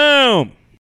 Boom.